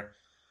about there.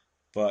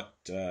 But,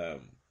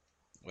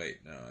 wait,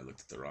 no, I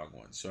looked at the wrong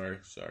one. Sorry.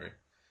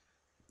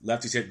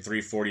 Lefties hitting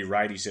 340,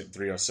 righties hitting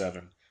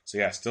 307. So,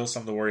 yeah, still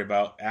something to worry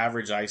about.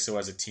 Average ISO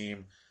as a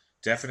team.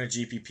 Definite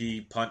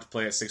GPP punt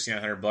play at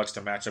 $6,900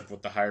 to match up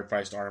with the higher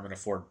priced Armin and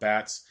Ford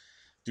bats.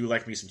 Do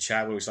like me some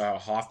Chatwood. We saw how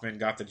Hoffman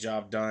got the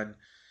job done.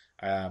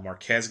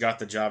 Marquez got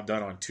the job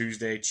done on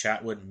Tuesday.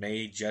 Chatwood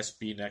may just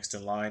be next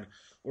in line,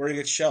 or he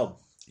gets shelled.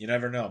 You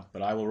never know.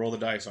 But I will roll the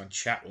dice on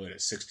Chatwood at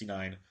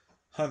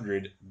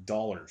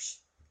 $6,900.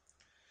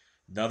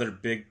 Another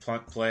big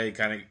punt play.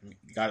 Kind of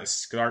got a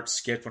start,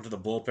 skipped, went to the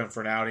bullpen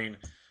for an outing.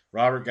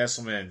 Robert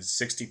Gesselman,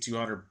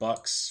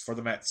 $6,200 for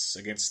the Mets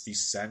against the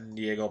San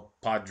Diego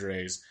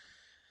Padres.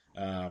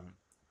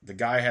 The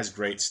guy has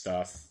great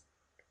stuff.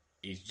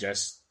 He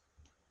just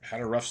had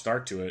a rough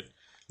start to it.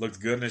 Looked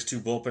good in his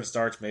 2 bullpen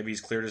starts. Maybe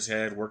he's cleared his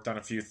head, worked on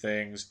a few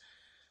things.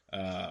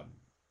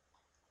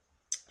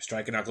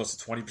 Striking out close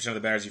to 20% of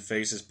the batters he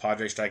faces.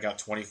 Padres strike out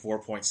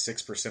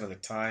 24.6% of the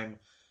time.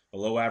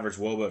 Below average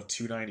WOBA of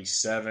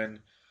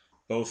 297.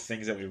 Both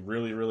things that we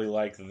really, really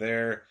like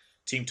there.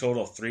 Team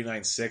total of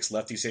 396.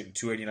 Lefties hitting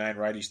 289.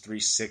 Righties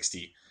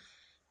 360.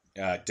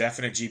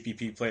 Definite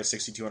GPP play at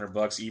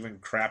 $6,200. Even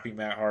crappy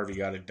Matt Harvey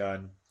got it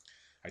done.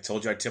 I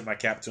told you I'd tip my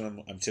cap to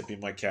him. I'm tipping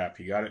my cap.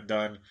 He got it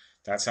done.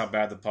 That's how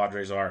bad the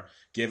Padres are.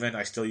 Given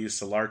I still use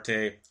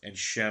Solarte and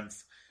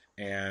Schimpf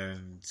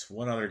and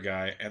one other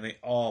guy, and they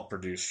all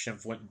produce.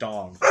 Schimpf went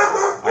dong.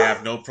 I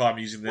have no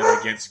problem using them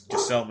against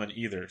Gesselman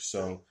either,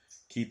 so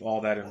keep all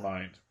that in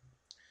mind.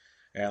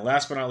 And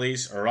last but not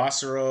least,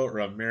 Erasuro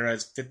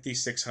Ramirez,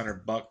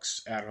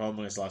 $5,600 at home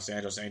against Los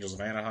Angeles Angels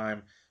of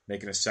Anaheim,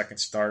 making a second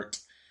start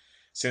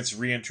since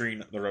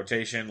re-entering the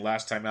rotation.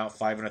 Last time out,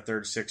 5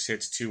 1/3, 6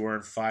 hits, 2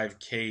 earned, 5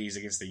 Ks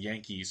against the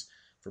Yankees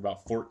for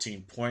about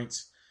 14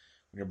 points.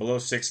 When you're below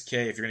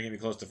 6K, if you're going to get me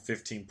close to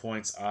 15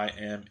 points, I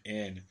am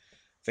in.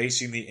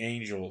 Facing the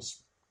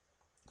Angels,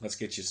 let's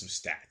get you some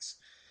stats.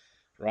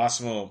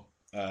 Erasmo,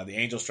 the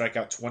Angels strike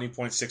out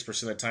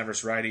 20.6% of the time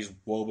versus righties,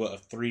 WOBA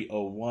of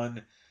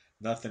 301.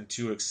 Nothing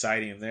too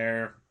exciting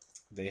there.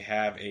 They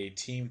have a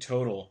team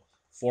total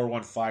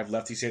 415,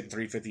 lefties hitting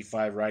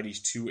 355,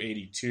 righties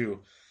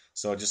 282.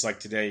 So just like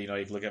today, you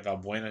can look at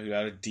Valbuena, who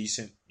had a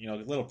decent,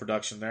 little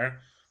production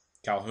there.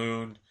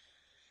 Calhoun,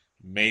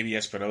 maybe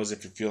Espinosa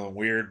if you're feeling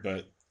weird,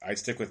 but I'd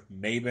stick with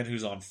Maben,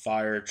 who's on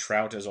fire.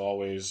 Trout, as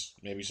always,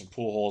 maybe some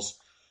pool holes.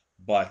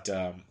 But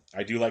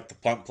I do like the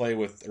punt play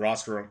with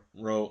Erasuro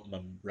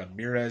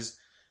Ramirez.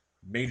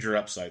 Major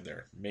upside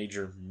there.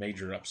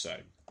 Major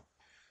upside.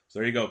 So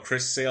there you go.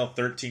 Chris Sale,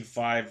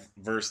 13-5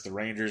 versus the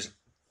Rangers.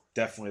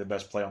 Definitely the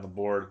best play on the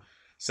board.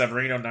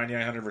 Severino,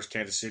 9,900 versus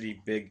Kansas City.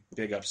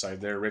 Big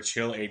upside there. Rich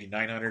Hill,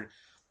 8,900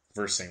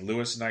 versus St.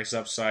 Louis. Nice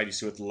upside. You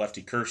see what the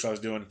lefty Kershaw is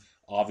doing.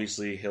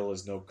 Obviously, Hill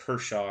is no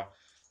Kershaw,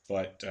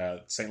 but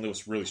St.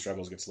 Louis really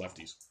struggles against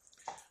lefties.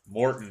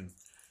 Morton,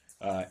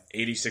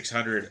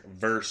 8,600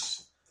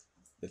 versus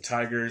the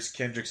Tigers.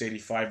 Kendricks,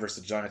 85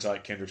 versus the Giants. I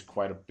like Kendricks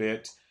quite a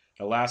bit.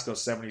 Velasco,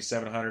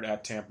 7,700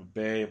 at Tampa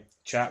Bay.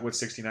 Chatwood,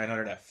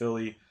 6,900 at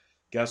Philly.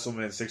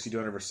 Gesselman,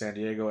 6,200 versus San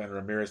Diego. And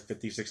Ramirez,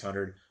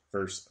 5,600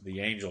 versus the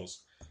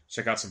Angels.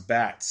 Check out some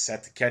bats.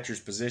 At the catcher's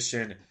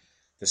position,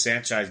 the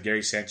Sanchez,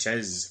 Gary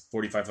Sanchez,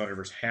 4,500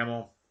 versus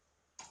Hamill.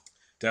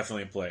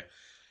 Definitely in play.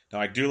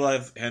 Now, I do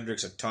love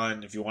Hendricks a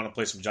ton. If you want to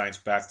play some Giants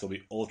bats, they'll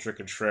be ultra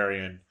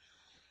contrarian.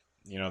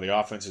 The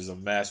offense is a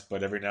mess,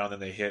 but every now and then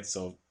they hit,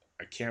 so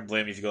I can't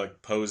blame you if you go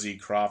like Posey,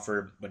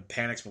 Crawford. When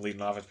Panic's been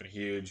leading off, it's been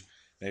huge.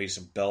 Maybe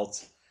some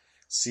Belt.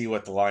 See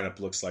what the lineup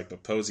looks like.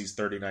 But Posey's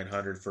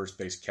 3,900, first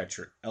base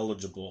catcher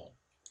eligible.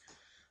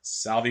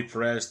 Salvi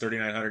Perez,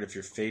 3,900 if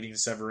you're fading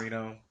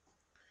Severino.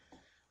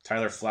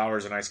 Tyler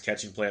Flowers, a nice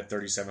catching play at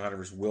 3,700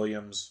 versus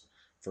Williams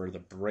for the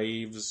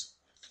Braves.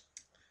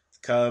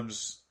 The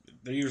Cubs,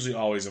 they're usually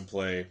always in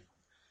play.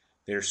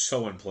 They're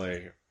so in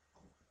play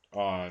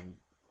on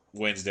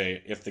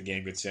Wednesday if the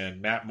game gets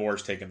in. Matt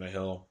Moore's taking the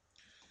hill.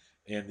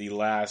 In the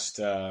last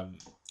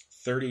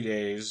 30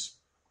 days,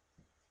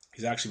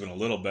 he's actually been a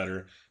little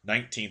better.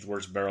 19th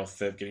worst barrel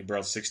FIP, getting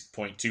barreled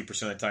 6.2%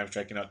 of the time,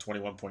 striking out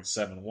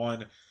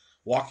 21.71.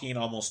 Walking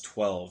almost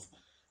 12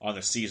 on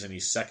the season.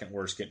 He's second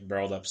worst, getting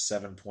barreled up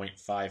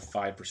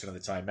 7.55% of the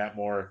time. Matt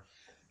Moore,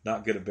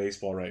 not good at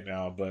baseball right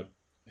now, but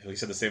he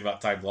said the same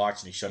about Ty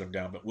Blotch and he shut him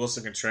down. But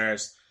Wilson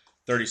Contreras,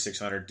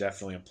 3,600,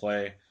 definitely in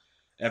play.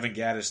 Evan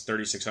Gattis,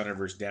 3,600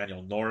 versus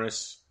Daniel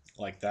Norris.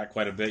 Like that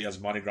quite a bit. He has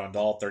Monty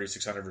Grandal,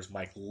 3,600 versus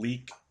Mike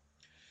Leake.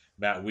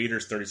 Matt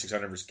Wieters,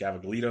 3,600 versus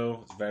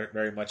Gaviglito. Is very,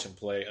 very much in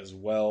play as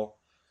well.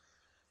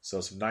 So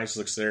some nice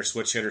looks there.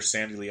 Switch hitter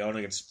Sandy Leone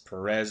against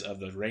Perez of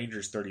the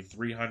Rangers,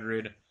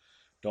 3,300.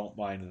 Don't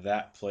mind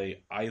that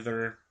play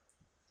either.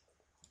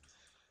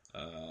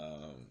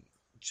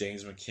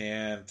 James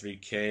McCann,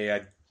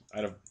 3K.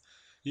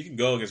 You can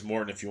go against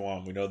Morton if you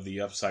want. We know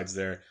the upside's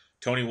there.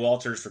 Tony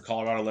Walters for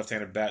Colorado,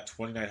 left-handed bat,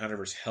 2,900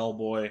 versus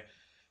Hellboy.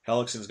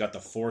 Hellickson's got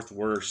the fourth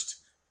worst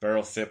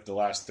barrel FIP the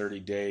last 30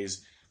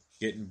 days.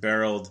 Getting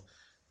barreled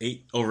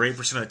over 8%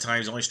 of the time.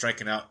 He's only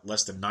striking out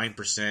less than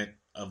 9%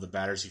 of the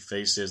batters he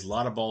faces. A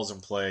lot of balls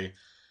in play.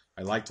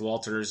 I liked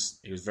Walters.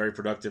 He was very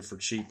productive for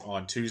cheap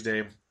on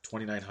Tuesday,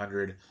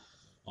 2,900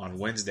 on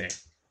Wednesday.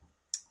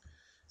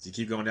 As you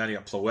keep going down, you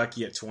got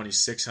Plawecki at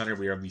 2,600.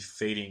 We are be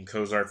fading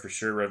Cozart for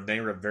sure. Rene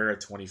Rivera,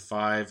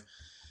 25.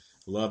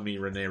 Love me,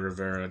 Rene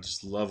Rivera.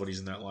 Just love when he's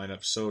in that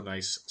lineup. So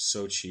nice,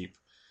 so cheap.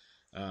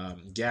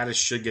 Gattis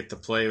should get the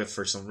play, but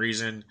for some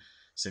reason,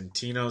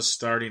 Centino's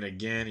starting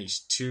again.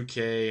 He's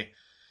 2K.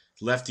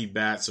 Lefty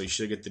bat, so he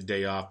should get the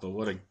day off. But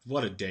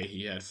what a day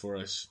he had for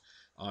us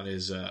on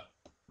his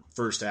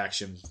first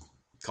action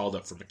called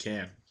up for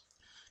McCann.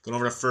 Going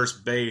over to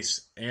first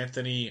base,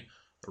 Anthony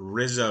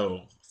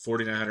Rizzo,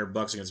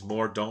 $4,900 against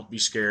Moore. Don't be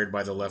scared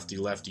by the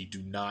lefty.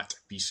 Do not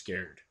be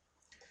scared.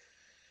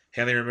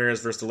 Hanley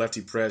Ramirez versus the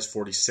lefty Perez,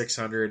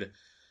 4,600.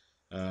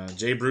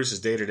 Jay Bruce is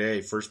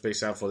day-to-day. First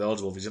base outfield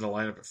eligible. If he's in the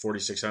lineup at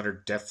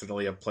 4,600,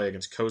 definitely a play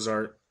against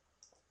Cozart.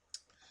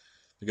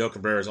 Miguel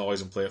Cabrera is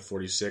always in play at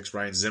 46.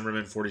 Ryan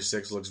Zimmerman,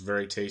 46, looks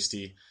very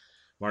tasty.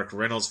 Mark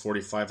Reynolds,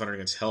 4,500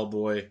 against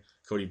Hellboy.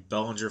 Cody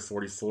Bellinger,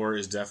 44,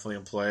 is definitely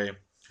in play.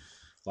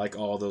 Like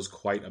all those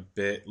quite a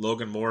bit.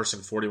 Logan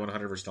Morrison,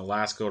 4,100 versus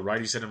Nolasco.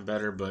 Righty's hitting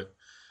better, but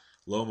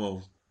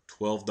Lomo,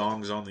 12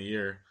 dongs on the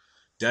year.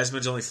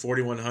 Desmond's only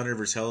 4,100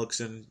 versus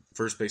Hellickson.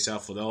 First base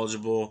outfield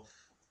eligible.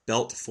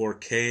 Belt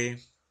 4K.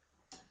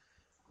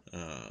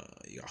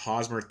 You got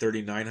Hosmer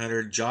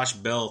 3,900. Josh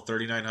Bell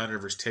 3,900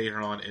 versus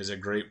Teheran is a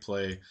great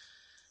play.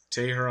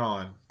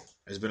 Teheran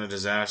has been a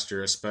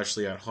disaster,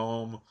 especially at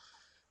home.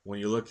 When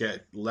you look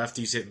at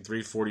lefties hitting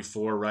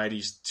 344,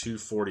 righties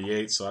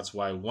 248, so that's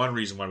one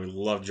reason why we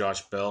love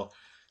Josh Bell.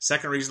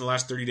 Second reason, the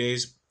last 30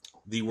 days,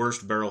 the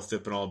worst barrel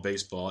FIP in all of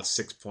baseball at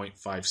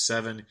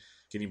 6.57,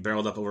 getting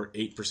barreled up over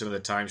 8% of the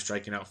time,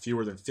 striking out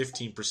fewer than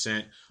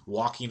 15%,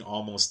 walking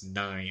almost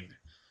 9%.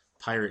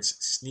 Pirates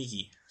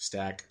sneaky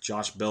stack.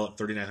 Josh Bell at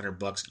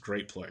 $3,900,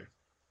 great play.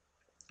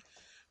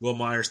 Will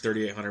Myers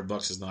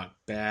 $3,800 is not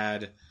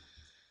bad.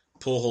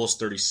 Pujols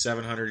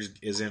 $3,700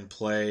 is in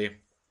play.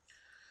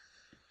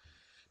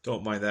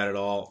 Don't mind that at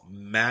all.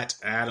 Matt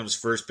Adams,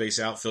 first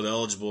base outfield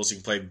eligible, so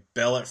you can play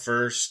Bell at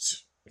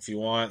first if you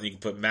want. You can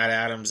put Matt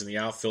Adams in the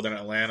outfield in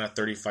Atlanta,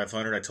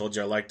 $3,500. I told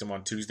you I liked him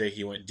on Tuesday.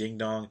 He went ding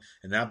dong.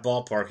 In that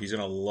ballpark, he's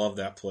going to love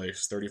that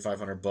place.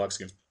 $3,500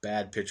 against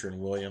bad pitcher in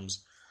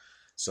Williams.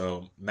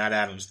 So Matt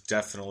Adams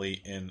definitely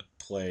in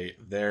play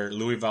there.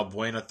 Louis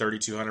Valbuena,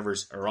 3,200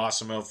 versus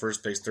Erasimo,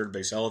 first base, third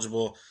base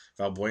eligible.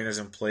 Valbuena's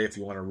in play if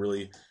you want a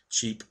really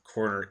cheap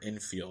corner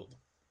infield.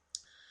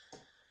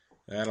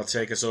 That'll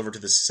take us over to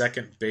the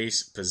second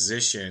base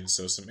position.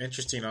 So some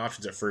interesting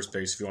options at first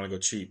base if you want to go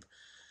cheap.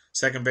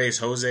 Second base,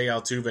 Jose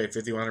Altuve,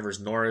 5,100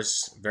 versus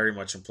Norris, very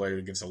much in play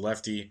against a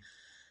lefty.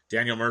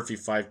 Daniel Murphy,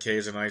 5K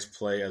is a nice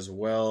play as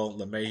well.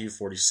 LeMahieu,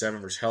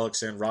 47 versus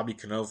Hellickson. Robbie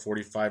Cano,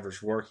 45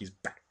 versus Rourke. He's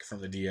back from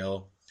the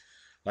DL.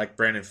 Like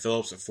Brandon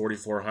Phillips at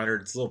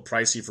 4,400. It's a little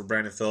pricey for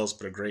Brandon Phillips,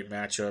 but a great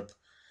matchup.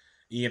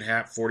 Ian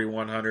Happ,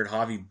 4,100.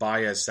 Javi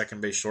Baez,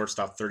 second base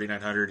shortstop,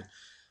 3,900. If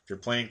you're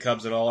playing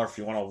Cubs at all, or if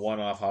you want a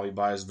one-off, Javi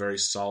Baez, very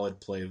solid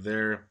play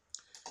there.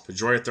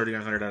 Pedroia,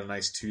 3,900 on a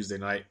nice Tuesday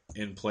night,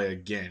 in play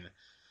again.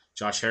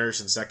 Josh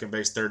Harrison, second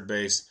base, third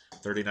base,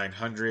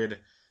 3,900.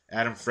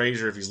 Adam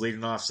Frazier, if he's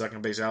leading off,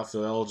 second base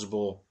outfield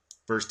eligible.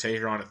 First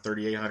Teheran at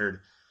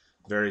 3,800.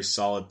 Very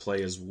solid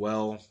play as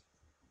well.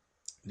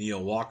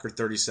 Neil Walker,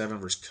 37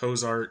 versus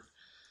Cozart.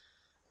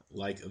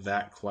 Like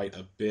that quite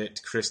a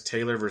bit. Chris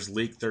Taylor versus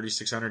Leake,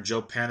 3,600.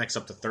 Joe Panik's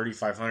up to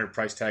 3,500.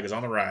 Price tag is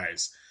on the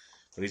rise,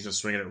 but he's been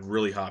swinging a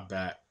really hot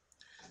bat.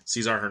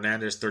 Cesar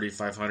Hernandez,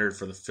 3,500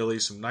 for the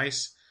Phillies. Some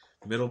nice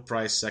middle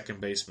price second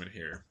baseman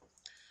here.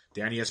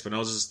 Danny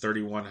Espinosa is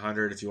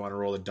 3,100 if you want to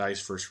roll the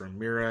dice versus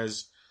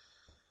Ramirez.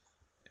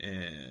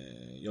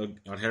 And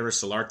on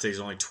Harris Solarte is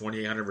only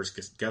 2,800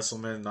 versus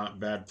Gesselman. Not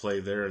bad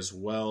play there as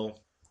well.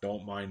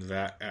 Don't mind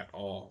that at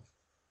all.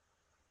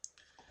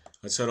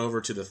 Let's head over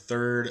to the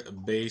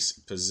third base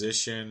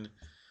position.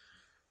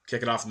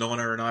 Kick it off, Nolan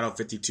Arenado,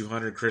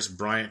 5,200. Chris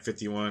Bryant,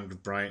 51.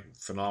 Bryant,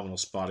 phenomenal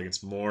spot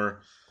against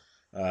Moore.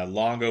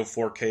 Longo,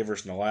 4K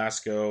versus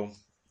Nolasco.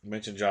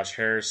 Mentioned Josh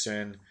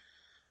Harrison.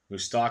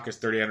 Moustakas,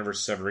 3,800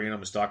 versus Severino.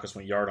 Moustakas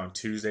went yard on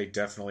Tuesday,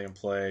 definitely in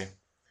play.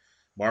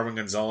 Marvin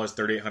Gonzalez,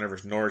 3,800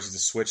 versus Norris. He's a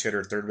switch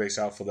hitter, third base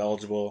outfield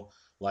eligible.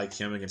 Like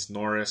him against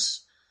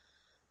Norris.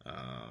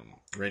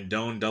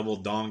 Rendon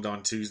double donged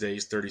on Tuesday.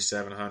 He's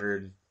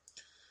 3,700.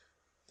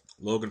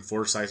 Logan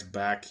Forsythe's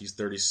back. He's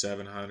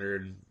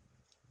 3,700.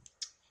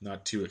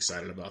 Not too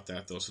excited about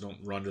that, though, so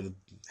don't run to the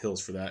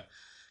hills for that.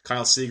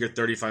 Kyle Seager,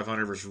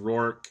 3,500 versus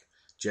Rourke.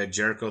 Jed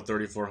Jericho,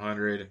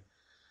 3,400.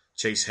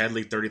 Chase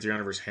Headley,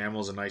 3,300 versus Hamill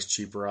is a nice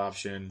cheaper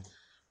option.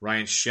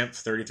 Ryan Schimpf,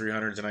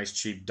 3,300 is a nice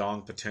cheap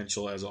dong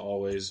potential, as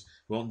always.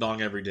 Won't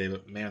dong every day,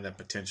 but man, that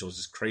potential is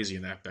just crazy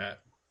in that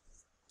bat.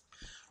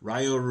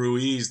 Rayo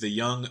Ruiz, the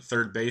young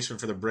third baseman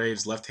for the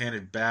Braves,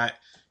 left-handed bat,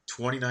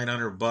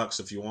 $2,900.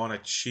 If you want a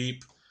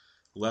cheap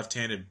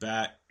left-handed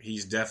bat,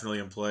 he's definitely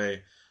in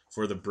play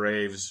for the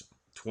Braves,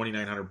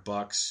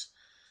 $2,900.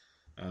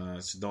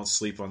 So don't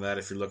sleep on that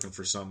if you're looking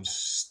for something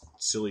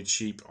silly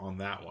cheap on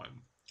that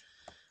one.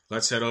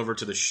 Let's head over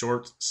to the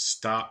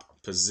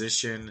shortstop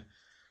position.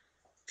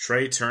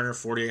 Trey Turner,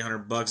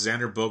 $4,800.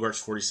 Xander Bogaerts,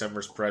 47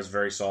 versus Perez,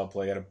 very solid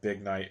play. Had a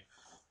big night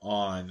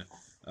on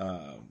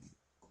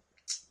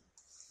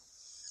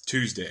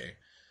Tuesday.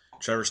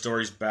 Trevor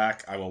Story's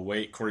back. I will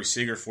wait. Corey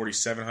Seager,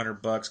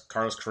 $4,700.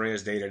 Carlos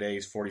Correa's day-to-day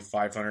is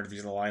 $4,500 if he's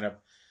in the lineup.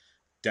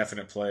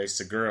 Definite play.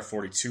 Segura,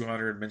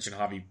 $4,200. Mentioned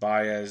Javi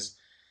Baez.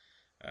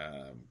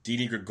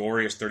 Didi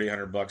Gregorius,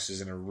 $3,800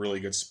 is in a really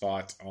good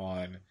spot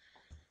on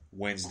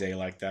Wednesday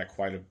like that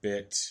quite a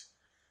bit.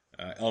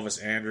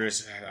 Elvis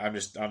Andrus,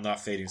 I'm not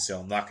fading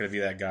Sale. I'm not going to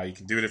be that guy. You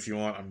can do it if you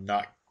want. I'm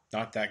not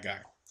that guy.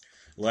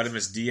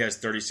 Ledimus Diaz,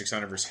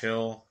 $3,600 versus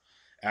Hill.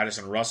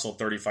 Addison Russell,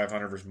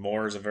 $3,500 versus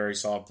Moore is a very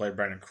solid play.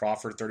 Brandon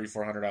Crawford,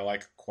 $3,400, I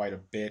like quite a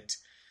bit.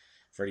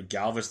 Freddie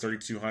Galvis,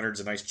 $3,200 is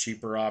a nice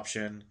cheaper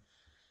option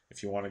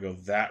if you want to go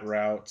that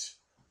route.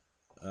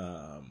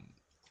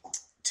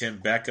 Tim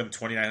Beckham,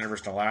 $2,900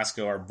 versus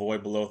Nolasco, our boy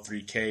below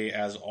 3K,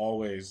 as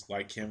always.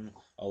 Like him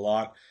a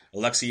lot.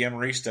 Alexi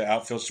Amarista,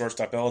 outfield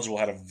shortstop eligible,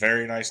 had a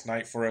very nice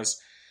night for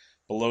us.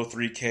 Below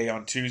 3K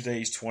on Tuesday.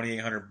 He's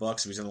 $2,800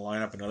 if he's in the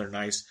lineup. Another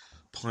nice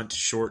punt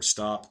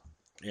shortstop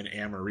in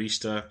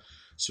Amarista.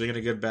 Swinging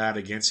a good bat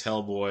against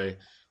Hellboy.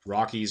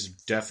 Rockies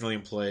definitely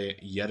in play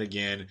yet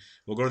again.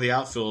 We'll go to the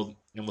outfield,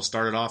 and we'll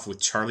start it off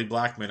with Charlie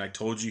Blackmon. I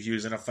told you he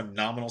was in a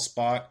phenomenal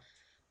spot.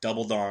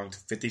 Double donged,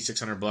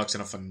 $5,600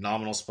 in a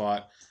phenomenal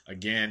spot.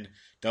 Again,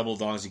 double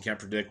dongs you can't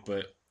predict,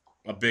 but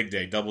a big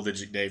day,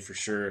 double-digit day for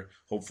sure.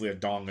 Hopefully a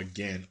dong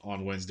again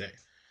on Wednesday.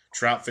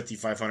 Trout,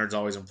 $5,500 is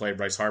always in play.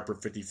 Bryce Harper,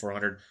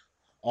 $5,400.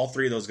 All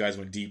three of those guys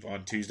went deep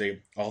on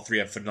Tuesday. All three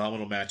have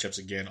phenomenal matchups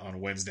again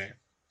on Wednesday.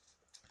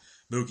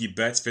 Mookie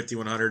Betts,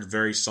 $5,100,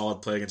 very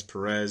solid play against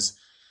Perez.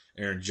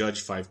 Aaron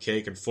Judge,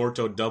 5K.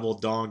 Conforto double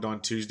donged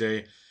on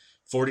Tuesday.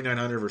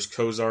 $4,900 versus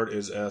Cozart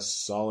is a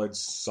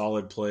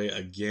solid play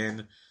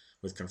again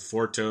with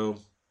Conforto.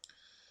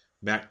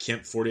 Matt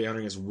Kemp, $4,800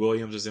 against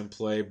Williams is in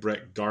play.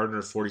 Brett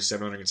Gardner,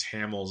 $4,700 against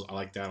Hamels. I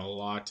like that a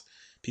lot.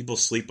 People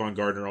sleep on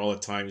Gardner all the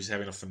time. He's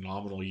having a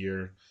phenomenal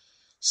year.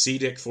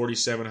 Cedic,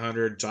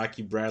 $4,700.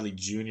 Jackie Bradley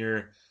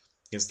Jr.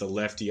 against the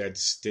lefty. I'd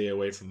stay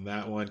away from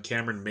that one.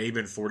 Cameron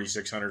Maybin,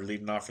 $4,600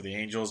 leading off for the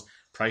Angels.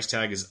 Price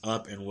tag is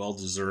up and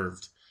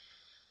well-deserved.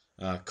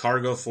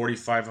 Cargo,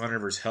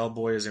 $4,500 versus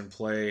Hellboy is in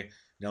play.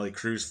 Nelly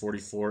Cruz,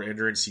 $4,400.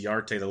 Ender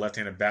Inciarte, the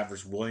left-handed bat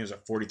versus Williams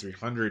at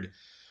 $4,300.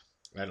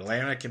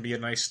 Atlanta can be a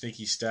nice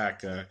sneaky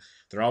stack.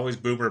 They're always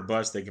boomer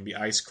bust. They can be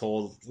ice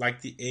cold,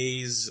 like the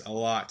A's a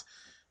lot,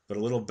 but a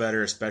little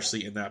better,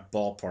 especially in that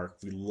ballpark.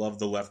 We love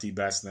the lefty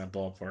bats in that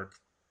ballpark.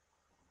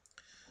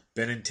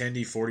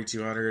 Benintendi,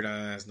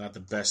 $4,200. It's not the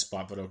best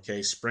spot, but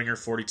okay. Springer,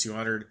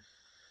 $4,200.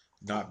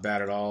 Not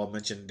bad at all.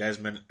 Mentioned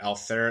Desmond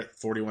Altheret,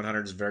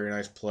 $4,100 is a very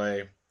nice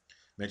play.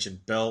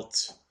 Mentioned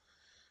Belt.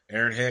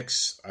 Aaron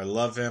Hicks, I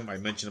love him. I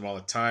mention him all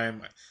the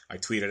time. I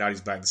tweeted out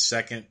he's batting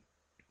second.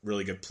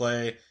 Really good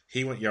play.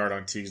 He went yard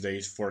on Tuesday.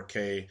 He's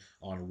 4K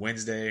on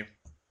Wednesday.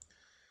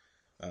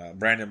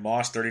 Brandon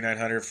Moss,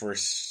 $3,900 for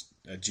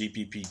a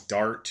GPP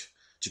dart.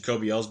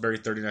 Jacoby Ellsbury,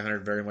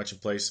 $3,900, very much in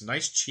place.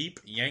 Nice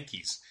cheap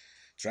Yankees.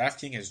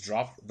 DraftKings has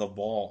dropped the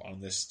ball on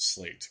this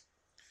slate.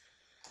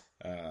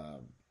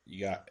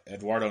 You got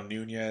Eduardo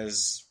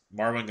Nunez,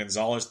 Marwin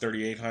Gonzalez,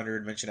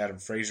 $3,800. Mentioned Adam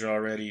Frazier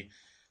already.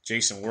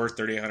 Jason Worth,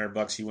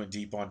 $3,800. He went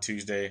deep on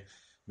Tuesday.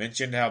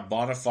 Mentioned how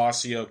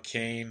Bonifacio,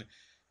 Kane,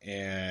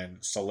 and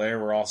Soler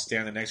were all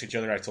standing next to each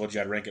other. I told you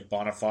I'd rank it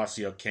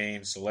Bonifacio,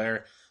 Kane,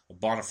 Soler. Well,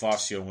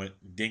 Bonifacio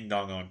went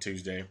ding-dong on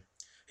Tuesday.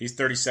 He's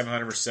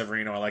 $3,700 versus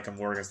Severino. I like him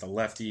more against the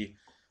lefty,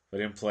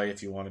 but in play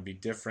if you want to be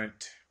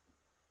different.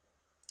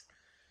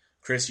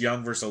 Chris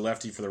Young versus a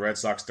lefty for the Red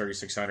Sox,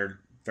 $3,600.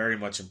 Very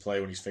much in play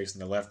when he's facing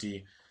the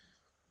lefty.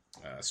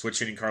 Switch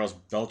hitting Carlos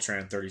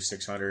Beltran,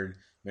 $3,600.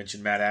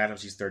 Mentioned Matt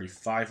Adams, he's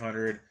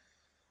 $3,500.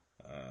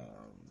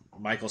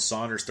 Michael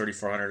Saunders,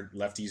 $3,400.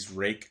 Lefties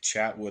rake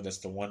Chatwood. That's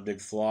the one big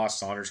flaw.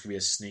 Saunders could be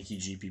a sneaky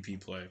GPP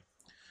play.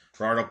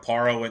 Gerardo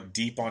Parra went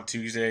deep on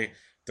Tuesday,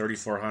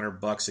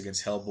 $3,400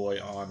 against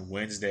Hellboy on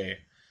Wednesday.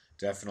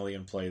 Definitely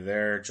in play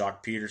there.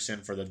 Jock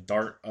Peterson for the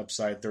dart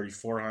upside,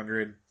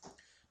 $3,400.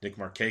 Nick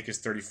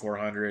Markakis,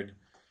 $3,400.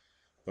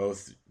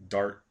 Both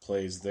dart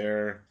plays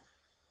there.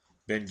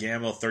 Ben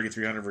Gamel,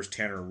 $3,300 versus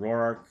Tanner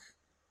Roark.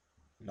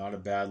 Not a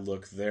bad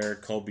look there.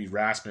 Colby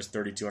Rasmus,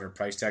 $3,200.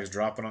 Price tags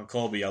dropping on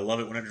Colby. I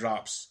love it when it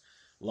drops.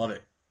 Love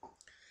it.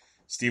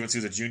 Steven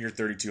Souza Jr.,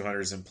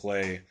 $3,200 is in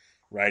play.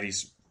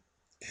 Righties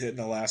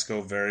hitting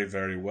Alasko very,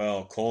 very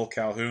well. Cole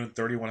Calhoun,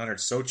 $3,100.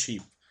 So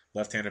cheap.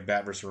 Left-handed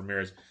bat versus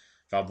Ramirez.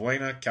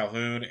 Valbuena,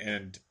 Calhoun,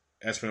 and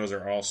Espinosa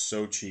are all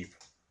so cheap.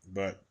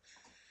 But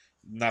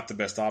not the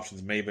best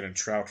options. Maben and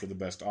Trout are the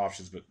best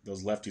options, but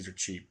those lefties are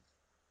cheap.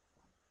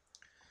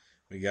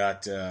 We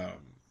got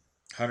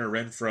Hunter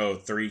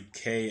Renfroe,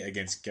 $3K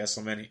against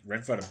Gesselman.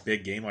 Renfroe had a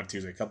big game on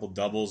Tuesday. A couple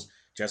doubles,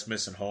 just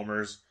missing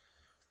homers.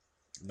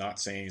 Not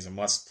saying he's a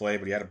must-play,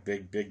 but he had a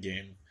big, big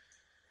game.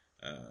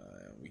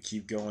 We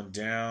keep going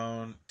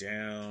down,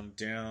 and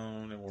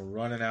we're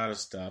running out of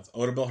stuff.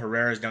 Odubel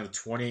Herrera is down to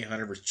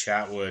 $2,800 versus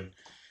Chatwood.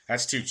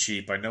 That's too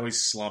cheap. I know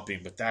he's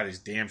slumping, but that is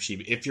damn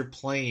cheap. If you're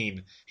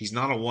playing, he's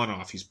not a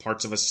one-off. He's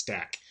parts of a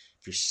stack.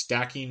 If you're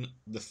stacking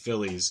the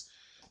Phillies,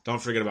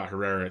 don't forget about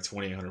Herrera at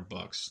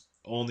 $2,800.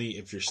 Only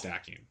if you're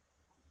stacking.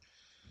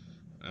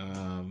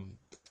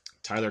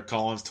 Tyler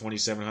Collins,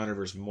 $2,700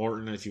 versus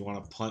Morton. If you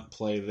want to punt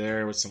play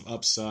there with some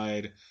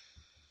upside.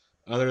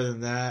 Other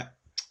than that,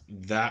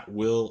 that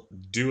will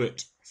do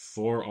it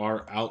for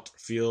our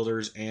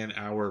outfielders and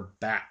our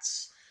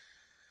bats.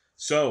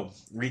 So,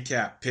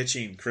 recap.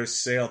 Pitching, Chris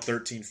Sale,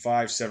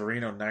 $13,500.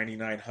 Severino,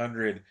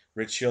 $9,900.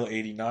 Rich Hill,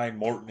 $89,000.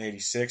 Morton,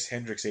 $86,000.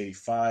 Hendricks,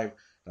 $85,000.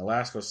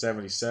 Velasco,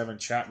 $77,000.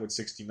 Chatwood,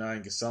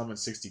 $69,000. Gesselman,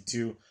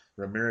 $62,000.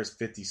 Ramirez,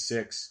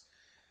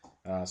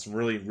 $56,000. Some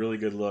really, really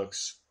good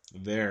looks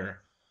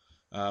there.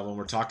 When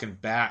we're talking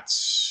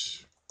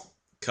bats,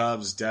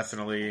 Cubs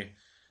definitely.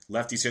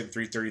 Lefties hitting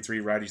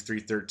 $333, righties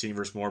 $313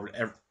 versus Moore,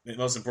 but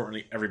most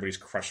importantly, everybody's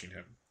crushing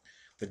him.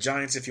 The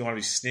Giants, if you want to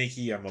be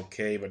sneaky, I'm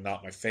okay, but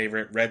not my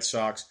favorite. Red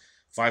Sox,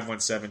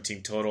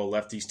 517 total.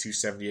 Lefties,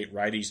 278.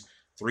 Righties,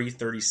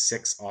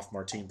 336 off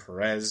Martin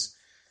Perez.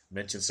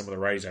 Mentioned some of the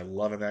righties I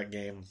love in that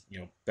game.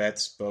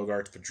 Betts,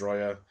 Bogarts,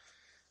 Pedroia.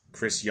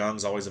 Chris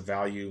Young's always a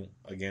value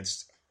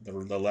against the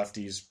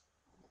lefties.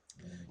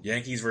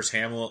 Yankees versus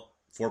Hamill,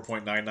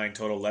 4.99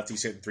 total.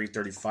 Lefties hitting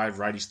 335.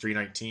 Righties,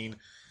 319.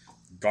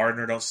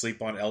 Gardner, don't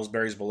sleep on.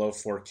 Ellsbury's below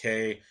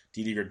 4K.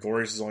 Didi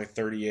Gregorius is only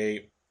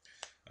 38.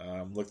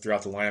 Look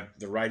throughout the lineup.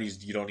 The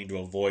righties you don't need to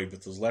avoid,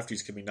 but those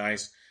lefties can be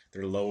nice.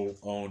 They're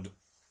low-owned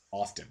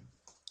often.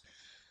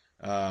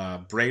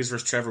 Braves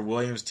versus Trevor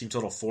Williams. Team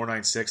total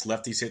 496.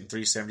 Lefties hitting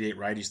 378.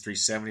 Righties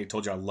 370. I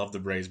told you I love the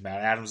Braves.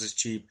 Matt Adams is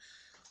cheap.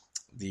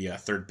 The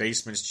third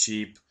baseman's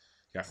cheap.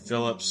 You got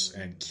Phillips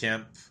and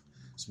Kemp.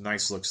 Some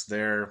nice looks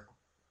there.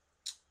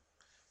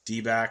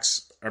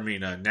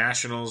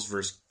 Nationals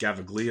versus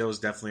Gavaglio is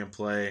definitely in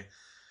play.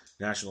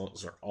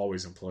 Nationals are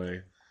always in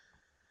play.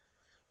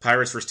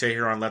 Pirates versus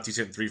Teheran, lefties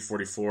hitting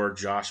 344.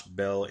 Josh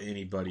Bell,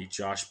 anybody.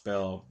 Josh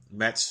Bell.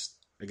 Mets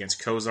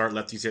against Cozart,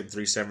 lefties hitting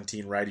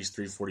 317. Righties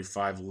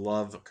 345.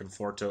 Love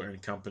Conforto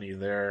and company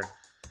there.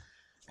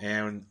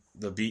 And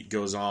the beat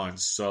goes on.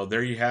 So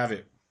there you have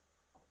it.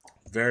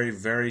 Very,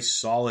 very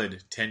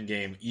solid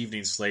 10-game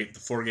evening slate. The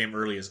 4-game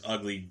early is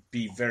ugly.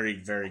 Be very,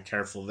 very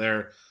careful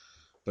there.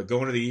 But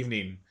going to the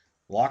evening,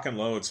 lock and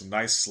load. Some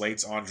nice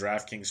slates on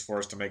DraftKings for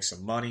us to make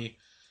some money.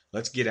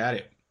 Let's get at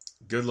it.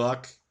 Good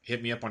luck.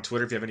 Hit me up on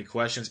Twitter if you have any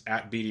questions,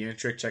 at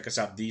BDintric. Check us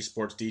out,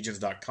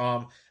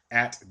 thesportsdegens.com,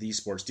 at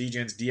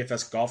thesportsdegens.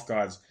 DFS Golf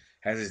Gods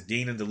has his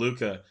Dean and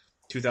DeLuca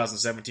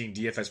 2017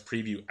 DFS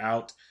preview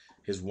out.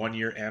 His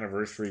 1-year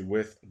anniversary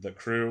with the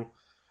crew.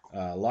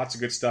 Lots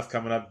of good stuff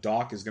coming up.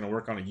 Doc is going to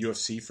work on a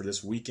UFC for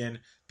this weekend.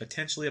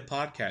 Potentially a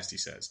podcast, he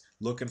says.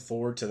 Looking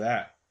forward to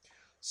that.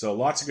 So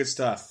lots of good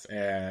stuff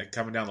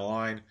coming down the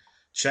line.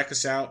 Check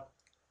us out,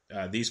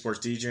 The Sports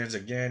Degens.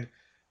 Again,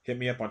 hit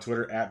me up on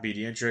Twitter, at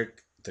BDintric.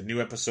 The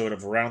new episode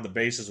of Around the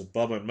Bases with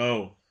Bubba and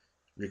Mo,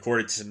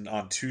 recorded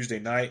on Tuesday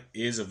night,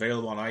 is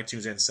available on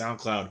iTunes and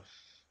SoundCloud.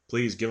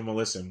 Please give them a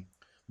listen.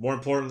 More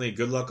importantly,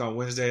 good luck on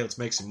Wednesday. Let's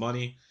make some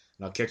money,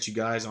 and I'll catch you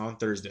guys on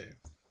Thursday.